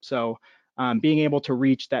 40%. So being able to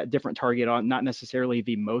reach that different target on not necessarily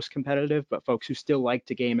the most competitive, but folks who still like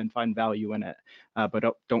to game and find value in it, but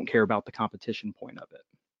don't care about the competition point of it.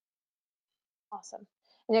 Awesome.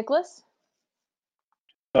 Nicholas?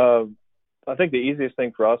 I think the easiest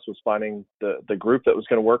thing for us was finding the group that was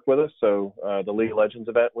going to work with us. So the League of Legends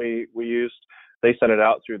event we used, they sent it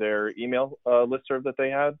out through their email listserv that they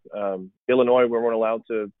had. Illinois, we weren't allowed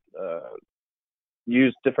to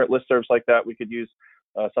use different listservs like that. We could use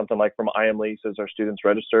something like from IMLease as our students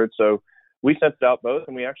registered. So we sent it out both,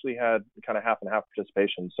 and we actually had kind of half and half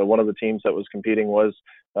participation. So one of the teams that was competing was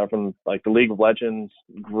from like the League of Legends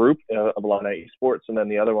group of Illini Esports, and then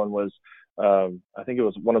the other one was I think it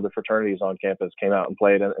was one of the fraternities on campus came out and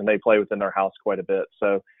played, and they play within our house quite a bit.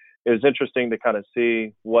 So it was interesting to kind of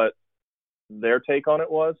see what their take on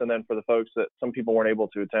it was. And then for the folks that some people weren't able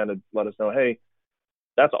to attend, and let us know, hey,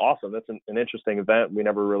 that's awesome. That's an interesting event. We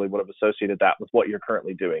never really would have associated that with what you're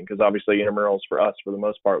currently doing, because obviously intramurals for us, for the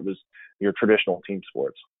most part, was your traditional team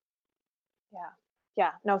sports.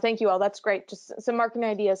 Yeah. No, thank you all. That's great. Just some marketing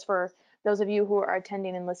ideas for those of you who are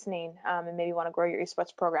attending and listening, and maybe want to grow your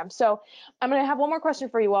esports program. So I'm going to have one more question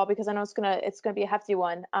for you all, because I know it's going to be a hefty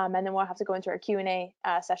one, and then we'll have to go into our Q&A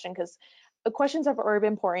session, because the questions have already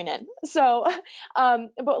been pouring in. So,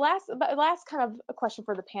 but last kind of a question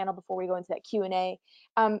for the panel before we go into that Q&A,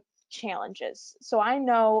 challenges. So I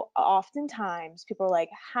know oftentimes people are like,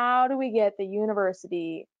 how do we get the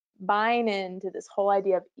university buying into this whole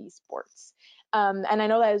idea of esports? And I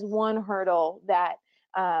know that is one hurdle that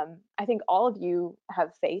I think all of you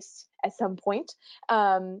have faced at some point.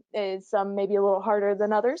 Some maybe a little harder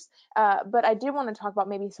than others. But I did want to talk about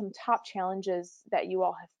maybe some top challenges that you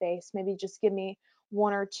all have faced. Maybe just give me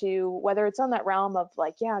one or two, whether it's on that realm of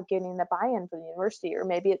like, yeah, getting the buy-in from the university, or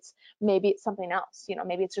maybe it's something else.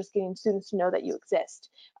 Maybe it's just getting students to know that you exist.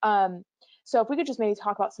 So if we could just maybe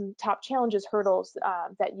talk about some top challenges, hurdles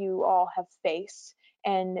that you all have faced,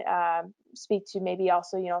 and speak to maybe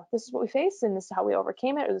also, this is what we faced and this is how we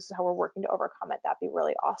overcame it, or this is how we're working to overcome it. That'd be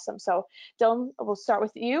really awesome. So Dylan, we'll start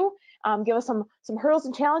with you. Give us some hurdles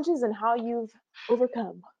and challenges and how you've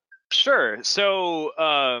overcome. Sure. So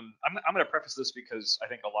I'm going to preface this because I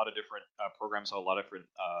think a lot of different programs have a lot of different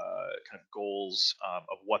kind of goals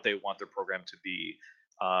of what they want their program to be.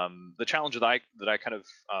 The challenge that I kind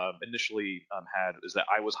of initially had is that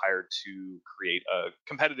I was hired to create a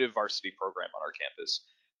competitive varsity program on our campus,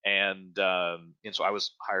 and so I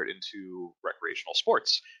was hired into recreational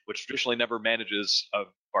sports, which traditionally never manages a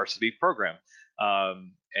varsity program.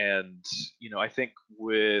 And I think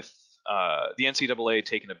with the NCAA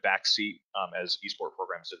taking a backseat as esport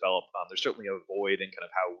programs develop, there's certainly a void in kind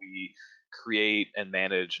of how we create and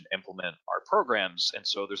manage and implement our programs. And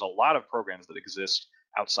so there's a lot of programs that exist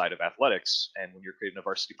outside of athletics. And when you're creating a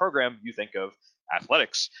varsity program, you think of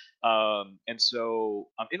athletics. And so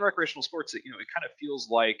in recreational sports, it kind of feels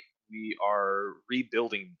like we are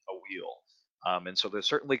rebuilding a wheel. And so there's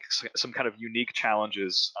certainly some kind of unique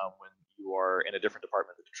challenges when you are in a different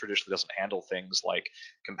department that traditionally doesn't handle things like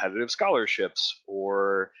competitive scholarships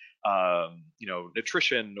or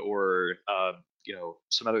nutrition or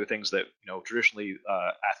some other things that traditionally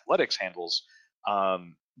athletics handles.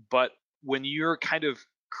 But when you're kind of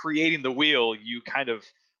creating the wheel, you kind of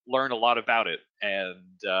learn a lot about it, and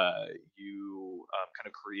you kind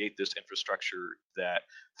of create this infrastructure that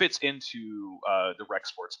fits into the rec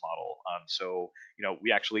sports model. So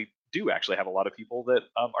we actually have a lot of people that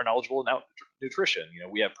are knowledgeable in nutrition.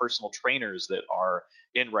 We have personal trainers that are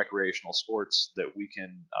in recreational sports that we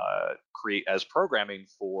can create as programming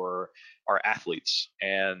for our athletes,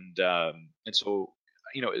 and so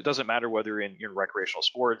it doesn't matter whether you're in recreational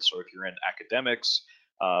sports or if you're in academics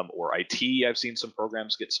or IT. I've seen some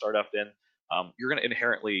programs get started up in. You're going to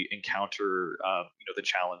inherently encounter the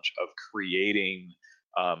challenge of creating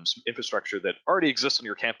some infrastructure that already exists on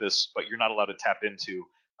your campus, but you're not allowed to tap into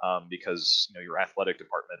because your athletic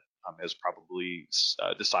department has probably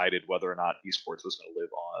decided whether or not esports was going to live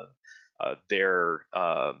on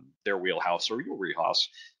their wheelhouse or your wheelhouse.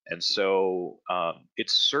 And so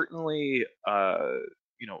it's certainly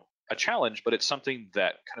a challenge, but it's something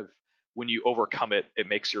that kind of, when you overcome it, it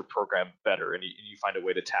makes your program better, and you find a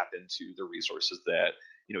way to tap into the resources that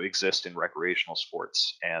exist in recreational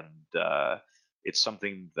sports. And it's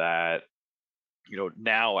something that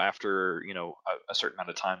now, after a certain amount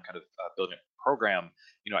of time kind of building a program,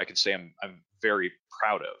 I can say I'm very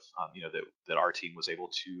proud of that our team was able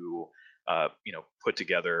to put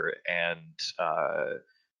together and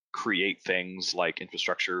create things like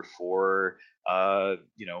infrastructure for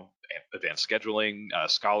advanced scheduling,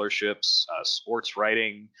 scholarships, sports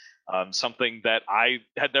writing, something that I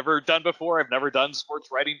had never done before. I've never done sports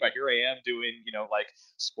writing, but here I am doing like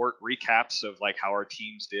sport recaps of like how our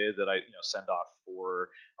teams did that I send off for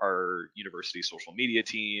our university social media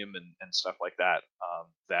team and stuff like that.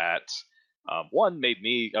 That one made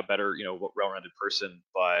me a better well-rounded person,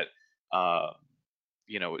 but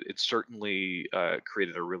it certainly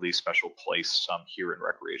created a really special place here in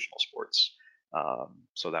recreational sports.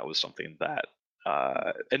 So that was something that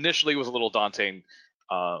initially was a little daunting,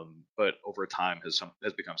 but over time has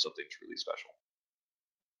become something truly special.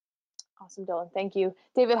 Awesome, Dylan. Thank you.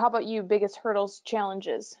 David, how about you? Biggest hurdles,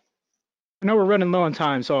 challenges? I know we're running low on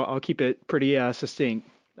time, so I'll keep it pretty succinct.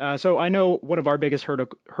 So I know one of our biggest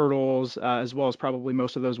hurdles, as well as probably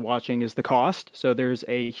most of those watching, is the cost. So there's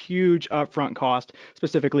a huge upfront cost,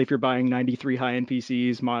 specifically if you're buying 93 high-end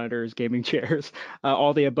PCs, monitors, gaming chairs,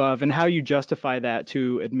 all the above, and how you justify that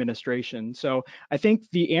to administration. So I think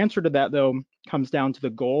the answer to that, though, comes down to the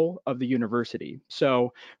goal of the university.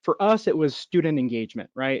 So for us, it was student engagement,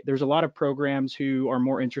 right? There's a lot of programs who are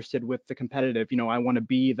more interested with the competitive. I want to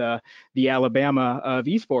be the Alabama of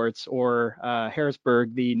esports, or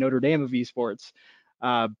Harrisburg, the Notre Dame of esports.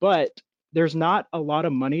 But there's not a lot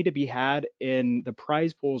of money to be had in the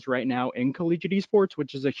prize pools right now in collegiate esports,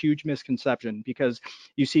 which is a huge misconception, because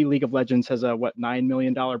you see League of Legends has a $9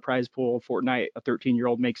 million prize pool. Fortnite, a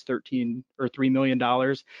 13-year-old makes $13 or $3 million.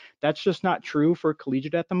 That's just not true for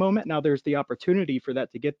collegiate at the moment. Now there's the opportunity for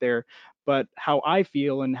that to get there, but how I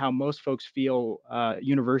feel and how most folks feel,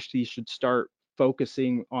 universities should start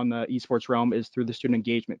focusing on the esports realm is through the student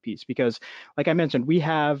engagement piece, because like I mentioned, we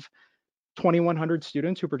have 2,100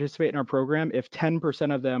 students who participate in our program. If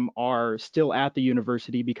 10% of them are still at the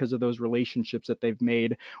university because of those relationships that they've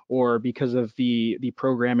made, or because of the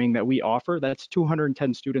programming that we offer, that's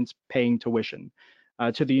 210 students paying tuition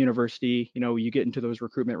to the university. You get into those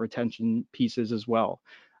recruitment retention pieces as well.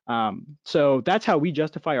 So that's how we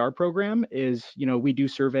justify our program is, we do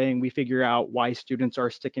surveying, we figure out why students are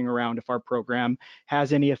sticking around, if our program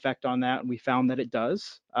has any effect on that, and we found that it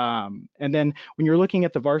does. And then when you're looking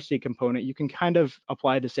at the varsity component, you can kind of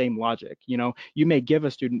apply the same logic. You may give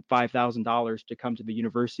a student $5,000 to come to the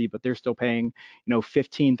university, but they're still paying,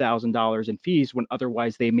 $15,000 in fees when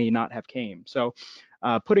otherwise they may not have came. So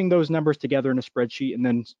putting those numbers together in a spreadsheet, and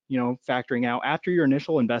then factoring out after your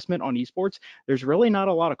initial investment on esports, there's really not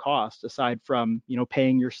a lot of cost aside from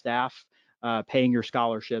paying your staff, paying your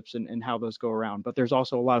scholarships, and how those go around. But there's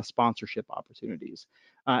also a lot of sponsorship opportunities.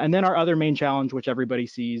 And then our other main challenge, which everybody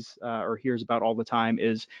sees or hears about all the time,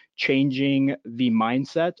 is changing the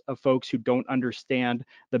mindset of folks who don't understand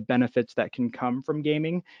the benefits that can come from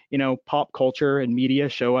gaming. Pop culture and media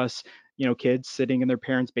show us kids sitting in their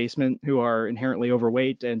parents' basement who are inherently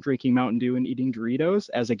overweight and drinking Mountain Dew and eating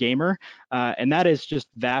Doritos as a gamer. And that is just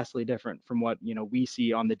vastly different from what, we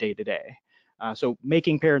see on the day-to-day. So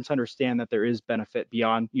making parents understand that there is benefit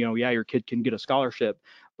beyond, your kid can get a scholarship,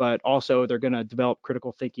 but also they're going to develop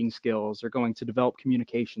critical thinking skills. They're going to develop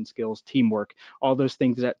communication skills, teamwork, all those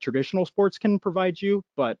things that traditional sports can provide you,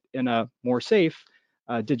 but in a more safe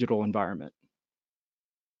digital environment.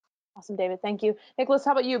 Awesome, David. Thank you. Nicholas,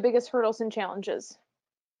 how about you? Biggest hurdles and challenges?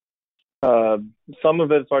 Some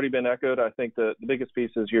of it's already been echoed. I think the biggest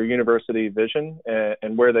piece is your university vision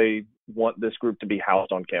and where they want this group to be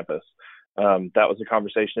housed on campus. That was a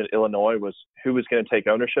conversation at Illinois, was who was going to take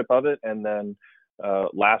ownership of it. And then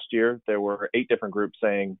last year, there were 8 different groups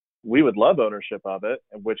saying, we would love ownership of it,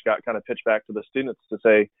 which got kind of pitched back to the students to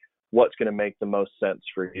say, what's going to make the most sense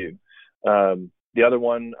for you? The other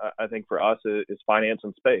one, I think for us, is finance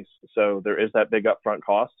and space. So there is that big upfront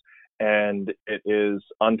cost, and it is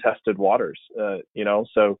untested waters,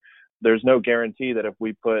 so there's no guarantee that if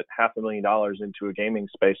we put $500,000 into a gaming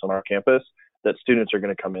space on our campus, that students are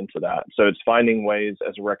going to come into that. So it's finding ways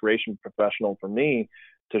as a recreation professional for me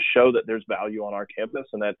to show that there's value on our campus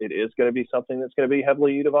and that it is going to be something that's going to be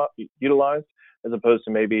heavily utilized, as opposed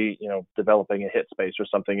to maybe, developing a hit space or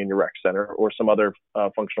something in your rec center or some other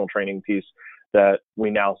functional training piece that we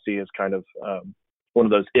now see as kind of one of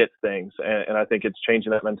those it things. And I think it's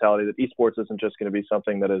changing that mentality that esports isn't just going to be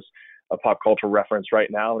something that is a pop culture reference right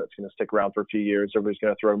now and it's going to stick around for a few years. Everybody's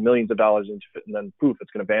going to throw millions of dollars into it and then poof,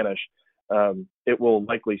 it's going to vanish. It will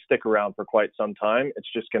likely stick around for quite some time. It's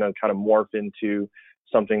just going to kind of morph into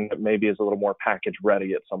something that maybe is a little more package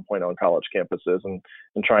ready at some point on college campuses, and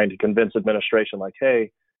trying to convince administration like,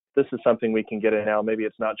 hey, this is something we can get in now. Maybe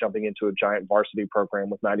it's not jumping into a giant varsity program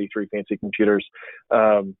with 93 fancy computers.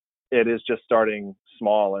 It is just starting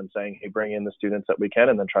small and saying, hey, bring in the students that we can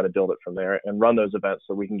and then try to build it from there and run those events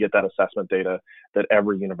so we can get that assessment data that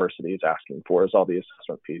every university is asking for, is all the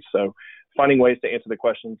assessment piece. So finding ways to answer the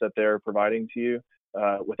questions that they're providing to you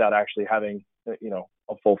without actually having,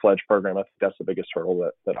 a full-fledged program. I think that's the biggest hurdle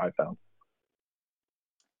that I found.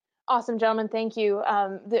 Awesome, gentlemen. Thank you.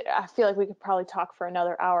 I feel like we could probably talk for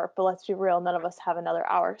another hour, but let's be real, none of us have another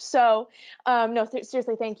hour. So no,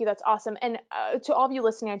 seriously, thank you. That's awesome. And to all of you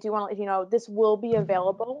listening, I do want to let you know this will be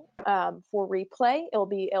available for replay. It'll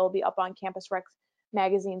be up on Campus Rec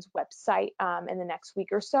Magazine's website in the next week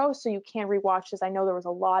or so. So you can rewatch this. I know there was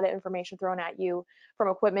a lot of information thrown at you, from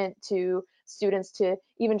equipment to students to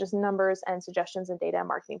even just numbers and suggestions and data and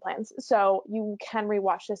marketing plans. So you can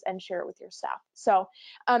rewatch this and share it with your staff. So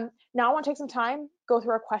now I want to take some time, go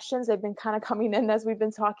through our questions. They've been kind of coming in as we've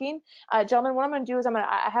been talking. Gentlemen, what I'm going to do is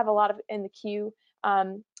I have a lot of in the queue,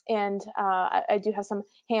 and I do have some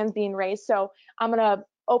hands being raised. So I'm going to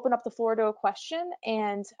open up the floor to a question,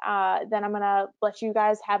 and then I'm going to let you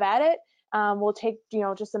guys have at it. We'll take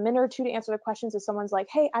just a minute or two to answer the questions. If someone's like,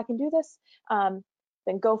 hey, I can do this,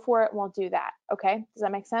 then go for it and we'll do that. Okay, does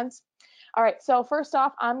that make sense? All right, so first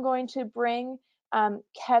off, I'm going to bring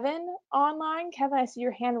Kevin online. Kevin, I see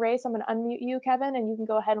your hand raised. I'm going to unmute you, Kevin, and you can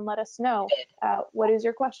go ahead and let us know what is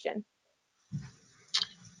your question.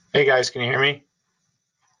 Hey guys, can you hear me?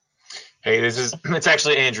 Hey, it's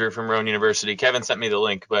actually Andrew from Rowan University. Kevin sent me the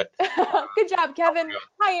link, but good job, Kevin.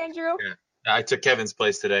 Hi, Andrew. Yeah, I took Kevin's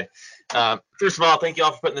place today. First of all, thank you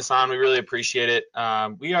all for putting this on. We really appreciate it.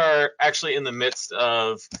 We are actually in the midst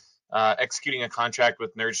of executing a contract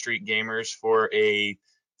with Nerd Street Gamers for a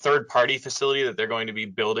third-party facility that they're going to be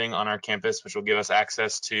building on our campus, which will give us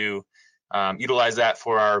access to utilize that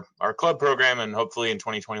for our club program and hopefully in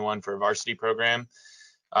 2021 for a varsity program.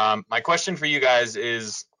 My question for you guys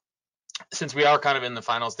is, since we are kind of in the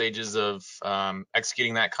final stages of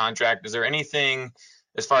executing that contract, is there anything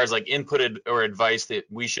as far as like input or advice that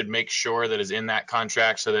we should make sure that is in that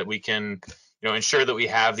contract so that we can, ensure that we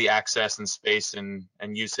have the access and space and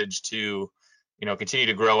usage to, continue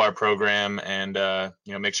to grow our program and,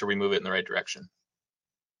 make sure we move it in the right direction?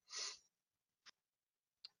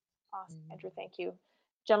 Awesome, Andrew, thank you.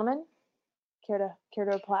 Gentlemen, care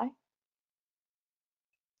to apply?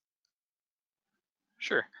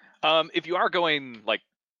 Sure. If you are going like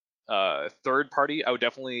third party, I would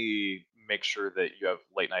definitely make sure that you have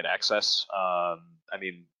late night access. I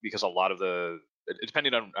mean, because a lot of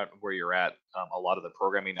depending on where you're at, a lot of the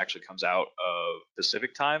programming actually comes out of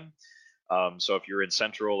Pacific time. So if you're in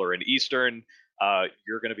Central or in Eastern,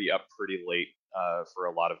 you're going to be up pretty late for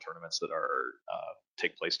a lot of tournaments that are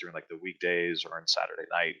take place during like the weekdays or on Saturday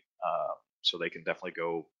night. So they can definitely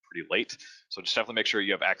go pretty late. So just definitely make sure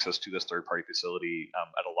you have access to this third party facility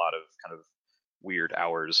at a lot of kind of weird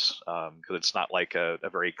hours, because it's not like a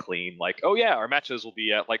very clean, like, oh yeah, our matches will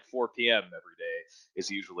be at like 4 p.m. every day. Is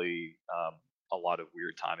usually a lot of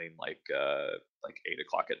weird timing, like 8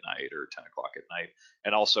 o'clock at night or 10 o'clock at night.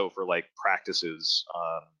 And also for like practices,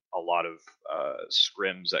 a lot of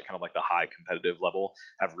scrims at kind of like the high competitive level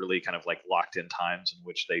have really kind of like locked in times in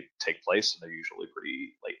which they take place, and they're usually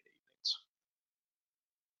pretty late in the evenings.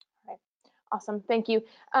 All right. Awesome, thank you.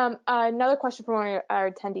 Another question from our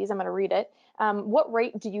attendees, I'm going to read it. What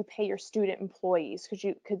rate do you pay your student employees?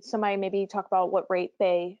 Could somebody maybe talk about what rate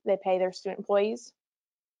they pay their student employees?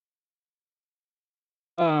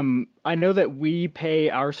 I know that we pay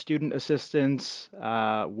our student assistants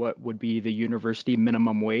what would be the university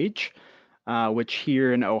minimum wage, which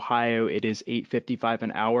here in Ohio it is $8.55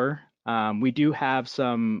 an hour. We do have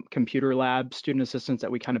some computer lab student assistants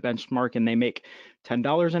that we kind of benchmark, and they make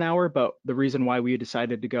 $10 an hour. But the reason why we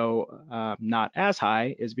decided to go not as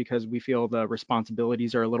high is because we feel the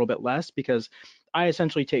responsibilities are a little bit less, because I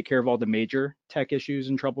essentially take care of all the major tech issues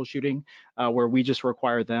and troubleshooting, where we just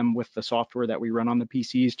require them with the software that we run on the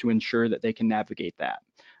PCs to ensure that they can navigate that.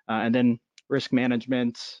 And then risk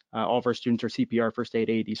management, all of our students are CPR, first aid,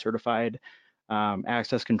 AED certified.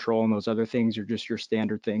 Access control and those other things are just your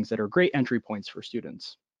standard things that are great entry points for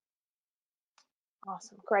students.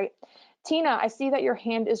 Awesome, great. Tina, I see that your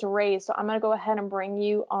hand is raised, so I'm going to go ahead and bring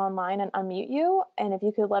you online and unmute you. And if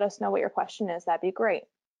you could let us know what your question is, that'd be great.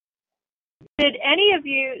 Did any of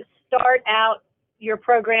you start out your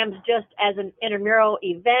programs just as an intramural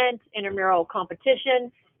event, intramural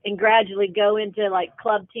competition, and gradually go into like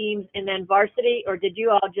club teams and then varsity, or did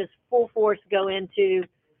you all just full force go into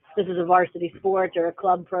this is a varsity sport or a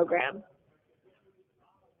club program?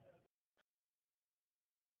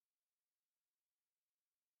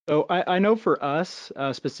 So I know for us,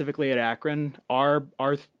 specifically at Akron, our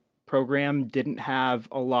program didn't have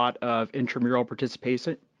a lot of intramural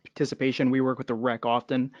participation. We work with the rec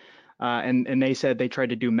often, and they said they tried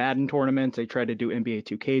to do Madden tournaments, they tried to do NBA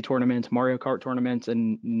 2K tournaments, Mario Kart tournaments,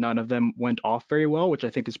 and none of them went off very well, which I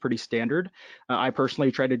think is pretty standard. I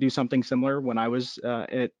personally tried to do something similar when I was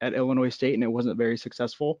at Illinois State, and it wasn't very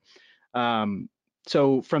successful.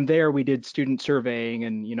 So from there, we did student surveying,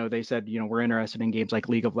 and they said, we're interested in games like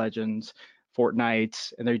League of Legends,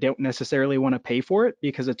 Fortnite, and they don't necessarily want to pay for it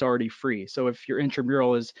because it's already free. So if your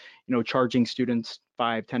intramural is, charging students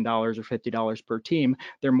 $5, $10, or $50 per team,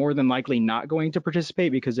 they're more than likely not going to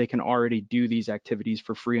participate because they can already do these activities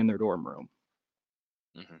for free in their dorm room.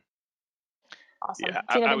 Mm-hmm. Awesome. Yeah,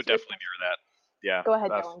 Tina, I would definitely mirror that. Yeah. Go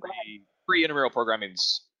ahead, Dylan. Go ahead. Free intramural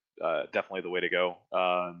programming's definitely the way to go.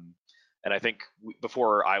 And I think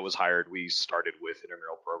before I was hired, we started with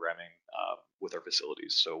intramural programming with our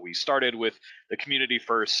facilities. So we started with the community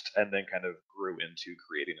first, and then kind of grew into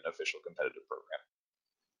creating an official competitive program.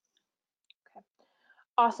 Okay.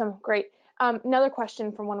 Awesome, great. Another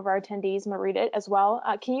question from one of our attendees, I'm gonna read it as well.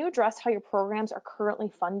 Can you address how your programs are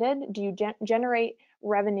currently funded? Do you generate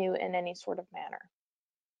revenue in any sort of manner?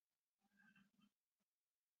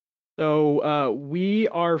 So we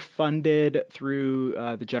are funded through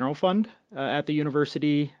the general fund at the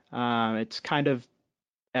university. It's kind of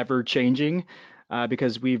ever changing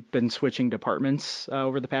because we've been switching departments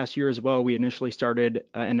over the past year as well. We initially started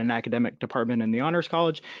in an academic department in the Honors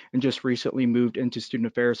College and just recently moved into student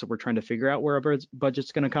affairs. So we're trying to figure out where our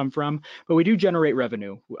budget's going to come from. But we do generate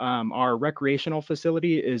revenue. Our recreational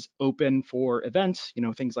facility is open for events,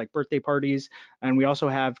 things like birthday parties. And we also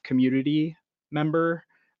have community memberships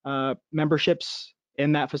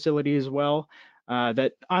in that facility as well.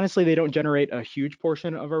 that honestly, they don't generate a huge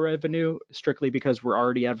portion of our revenue strictly because we're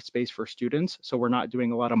already out of space for students. So we're not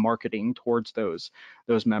doing a lot of marketing towards those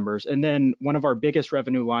members. And then one of our biggest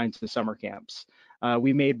revenue lines is summer camps.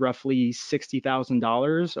 We made roughly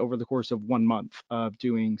 $60,000 over the course of 1 month of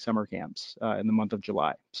doing summer camps in the month of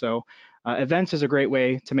July. So events is a great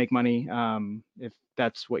way to make money if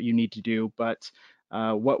that's what you need to do. But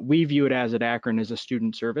what we view it as at Akron is a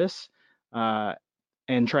student service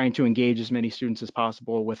and trying to engage as many students as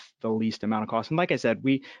possible with the least amount of cost. And like I said,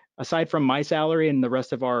 we, aside from my salary and the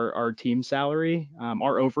rest of our team's salary,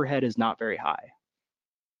 our overhead is not very high.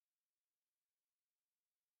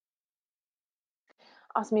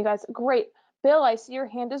 Awesome, you guys. Great. Bill, I see your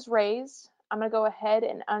hand is raised. I'm going to go ahead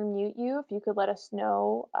and unmute you if you could let us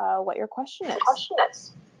know what your question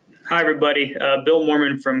is. Hi, everybody. Bill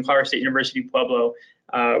Mormon from Colorado State University, Pueblo.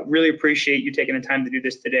 Really appreciate you taking the time to do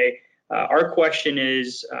this today. Our question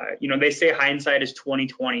is, they say hindsight is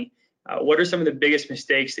 20/20. What are some of the biggest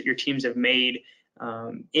mistakes that your teams have made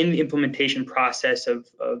in the implementation process of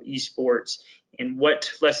esports? And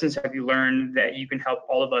what lessons have you learned that you can help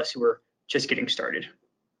all of us who are just getting started?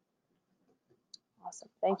 Awesome.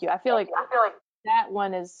 Thank you. I feel like that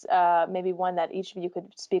one is maybe one that each of you could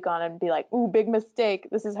speak on and be like, ooh, big mistake.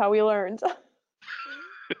 This is how we learned.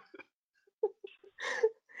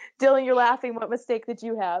 Dylan, you're laughing. What mistake did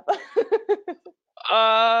you have?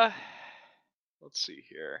 Let's see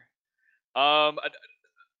here.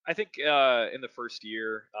 I think in the first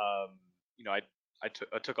year, I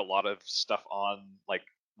took a lot of stuff on like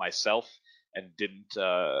myself and didn't.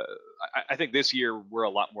 I think this year we're a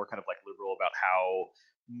lot more kind of like liberal about how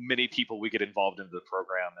many people we get involved into the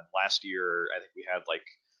program. And last year, I think we had like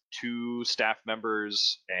 2 staff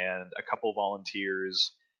members and a couple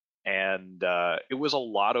volunteers, and it was a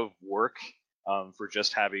lot of work for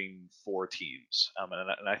just having 4 teams.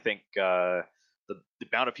 And I think the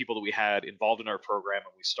amount of people that we had involved in our program,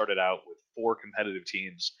 and we started out with 4 competitive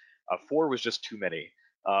teams, 4 was just too many.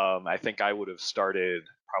 I think I would have started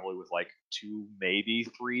probably with like 2, maybe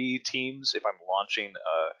 3 teams if I'm launching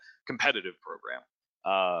a competitive program.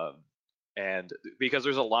 And because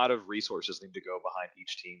there's a lot of resources need to go behind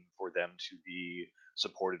each team for them to be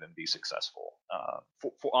supported and be successful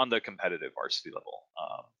for on the competitive varsity level.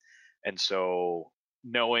 And so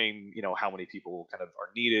knowing, how many people kind of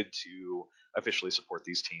are needed to officially support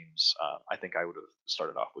these teams, I think I would have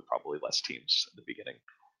started off with probably less teams in the beginning.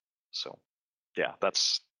 So yeah,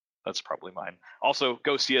 that's probably mine. Also,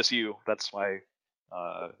 go CSU. That's my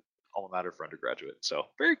alma mater for undergraduate. So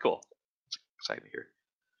very cool. It's exciting to hear.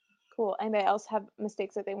 Cool. Anybody else have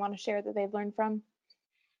mistakes that they want to share that they've learned from?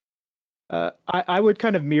 I would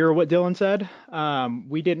kind of mirror what Dylan said.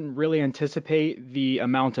 We didn't really anticipate the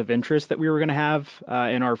amount of interest that we were going to have.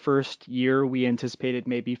 In our first year, we anticipated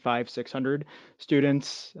maybe 500-600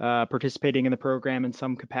 students participating in the program in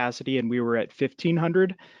some capacity, and we were at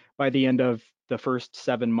 1,500 by the end of the first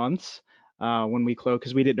 7 months when we closed,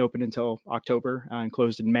 because we didn't open until October and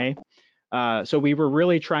closed in May. So we were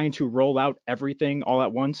really trying to roll out everything all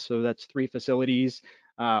at once. So that's 3 facilities.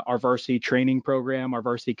 Our varsity training program, our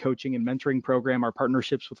varsity coaching and mentoring program, our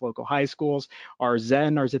partnerships with local high schools, our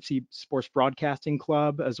Zen, our Zipsy Sports Broadcasting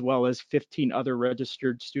Club, as well as 15 other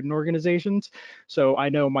registered student organizations. So I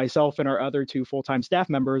know myself and our other 2 full-time staff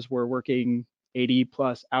members were working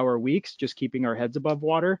 80+ hour weeks, just keeping our heads above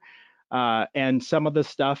water. And some of the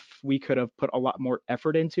stuff we could have put a lot more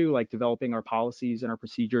effort into, like developing our policies and our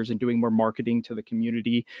procedures and doing more marketing to the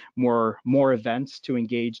community, more events to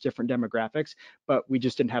engage different demographics, but we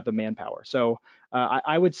just didn't have the manpower. So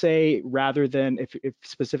I would say, rather than if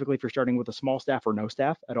specifically if you're starting with a small staff or no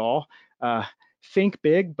staff at all, think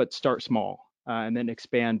big, but start small and then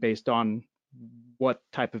expand based on what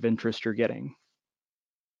type of interest you're getting.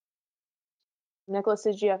 Nicholas,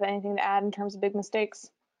 did you have anything to add in terms of big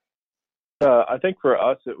mistakes? I think for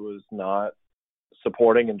us, it was not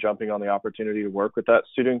supporting and jumping on the opportunity to work with that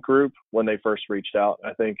student group when they first reached out.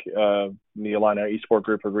 I think the Illini eSport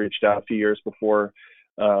group had reached out a few years before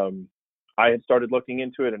I had started looking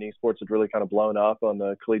into it, and esports had really kind of blown up on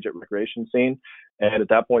the collegiate recreation scene. And at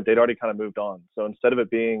that point, they'd already kind of moved on. So instead of it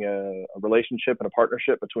being a relationship and a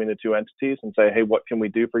partnership between the 2 entities and say, hey, what can we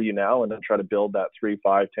do for you now? And then try to build that 3,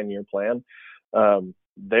 5, 10-year plan.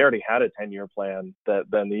 They already had a 10-year plan that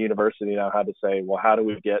then the university now had to say, well, how do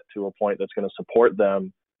we get to a point that's going to support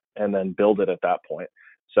them and then build it at that point?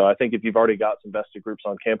 So I think if you've already got some vested groups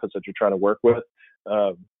on campus that you're trying to work with,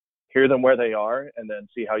 hear them where they are and then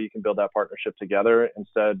see how you can build that partnership together.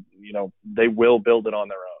 Instead, they will build it on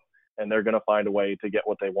their own and they're going to find a way to get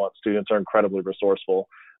what they want. Students are incredibly resourceful.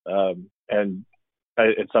 And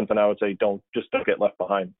it's something I would say don't get left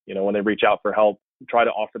behind. When they reach out for help, try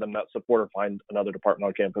to offer them that support or find another department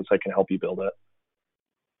on campus that can help you build it.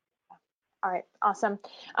 All right, awesome.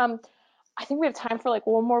 I think we have time for like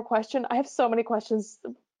one more question. I have so many questions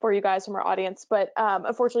for you guys from our audience, but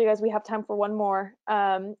unfortunately, guys, we have time for one more,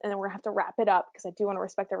 and then we're gonna have to wrap it up because I do want to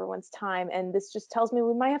respect everyone's time. And this just tells me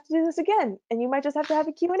we might have to do this again, and you might just have to have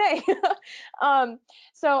a Q&A.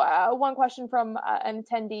 So one question from an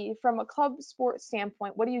attendee: from a club sports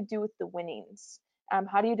standpoint, what do you do with the winnings?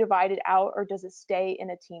 How do you divide it out, or does it stay in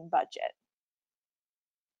a team budget?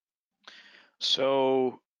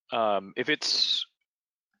 So if it's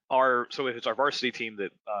our varsity team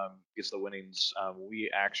that gets the winnings, we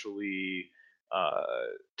actually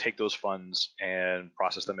take those funds and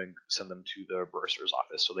process them and send them to the bursar's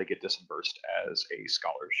office, so they get disbursed as a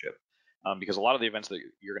scholarship. Because a lot of the events that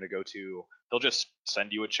you're going to go to, they'll just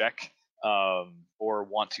send you a check or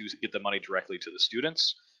want to get the money directly to the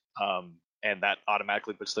students, and that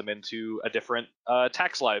automatically puts them into a different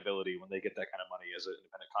tax liability when they get that kind of money as an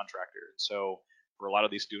independent contractor. So for a lot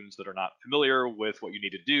of these students that are not familiar with what you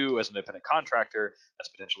need to do as an independent contractor, that's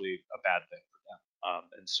potentially a bad thing for them.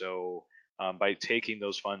 And so by taking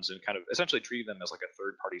those funds and kind of essentially treating them as like a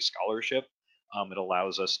third-party scholarship, it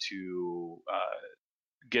allows us to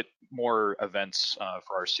get more events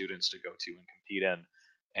for our students to go to and compete in,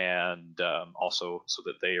 and also so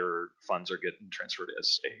that their funds are getting transferred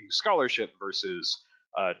as a scholarship versus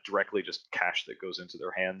directly just cash that goes into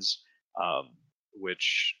their hands,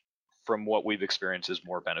 which from what we've experienced is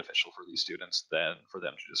more beneficial for these students than for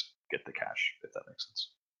them to just get the cash, if that makes sense.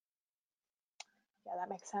 Yeah, that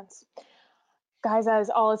makes sense. Guys, that is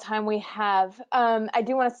all the time we have. I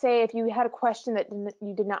do want to say, if you had a question that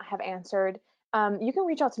you did not have answered, you can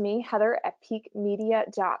reach out to me, Heather at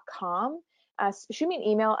peakmedia.com. Shoot me an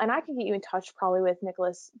email, and I can get you in touch probably with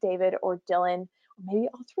Nicholas, David, or Dylan, or maybe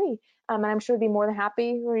all three. And I'm sure they'd be more than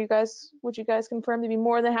happy. Would you guys confirm they'd be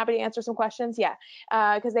more than happy to answer some questions? Yeah,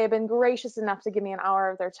 because they have been gracious enough to give me an hour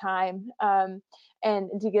of their time, and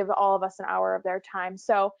to give all of us an hour of their time.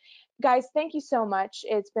 So guys, thank you so much.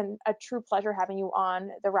 It's been a true pleasure having you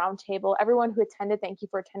on the roundtable. Everyone who attended, thank you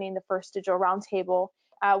for attending the first digital roundtable.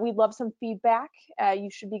 We'd love some feedback. You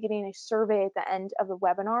should be getting a survey at the end of the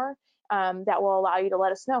webinar that will allow you to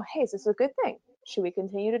let us know, hey, is this a good thing? Should we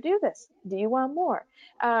continue to do this? Do you want more?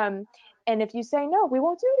 And if you say no, we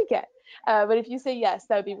won't do it again. But if you say yes,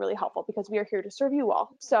 that would be really helpful, because we are here to serve you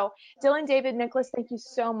all. So Dylan, David, Nicholas, thank you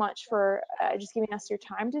so much for just giving us your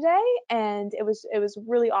time today. And it was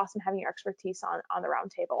really awesome having your expertise on the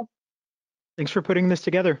roundtable. Thanks for putting this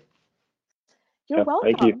together. You're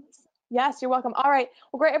welcome. Thank you. Yes, you're welcome. All right.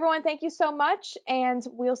 Well, great, everyone. Thank you so much. And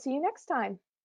we'll see you next time.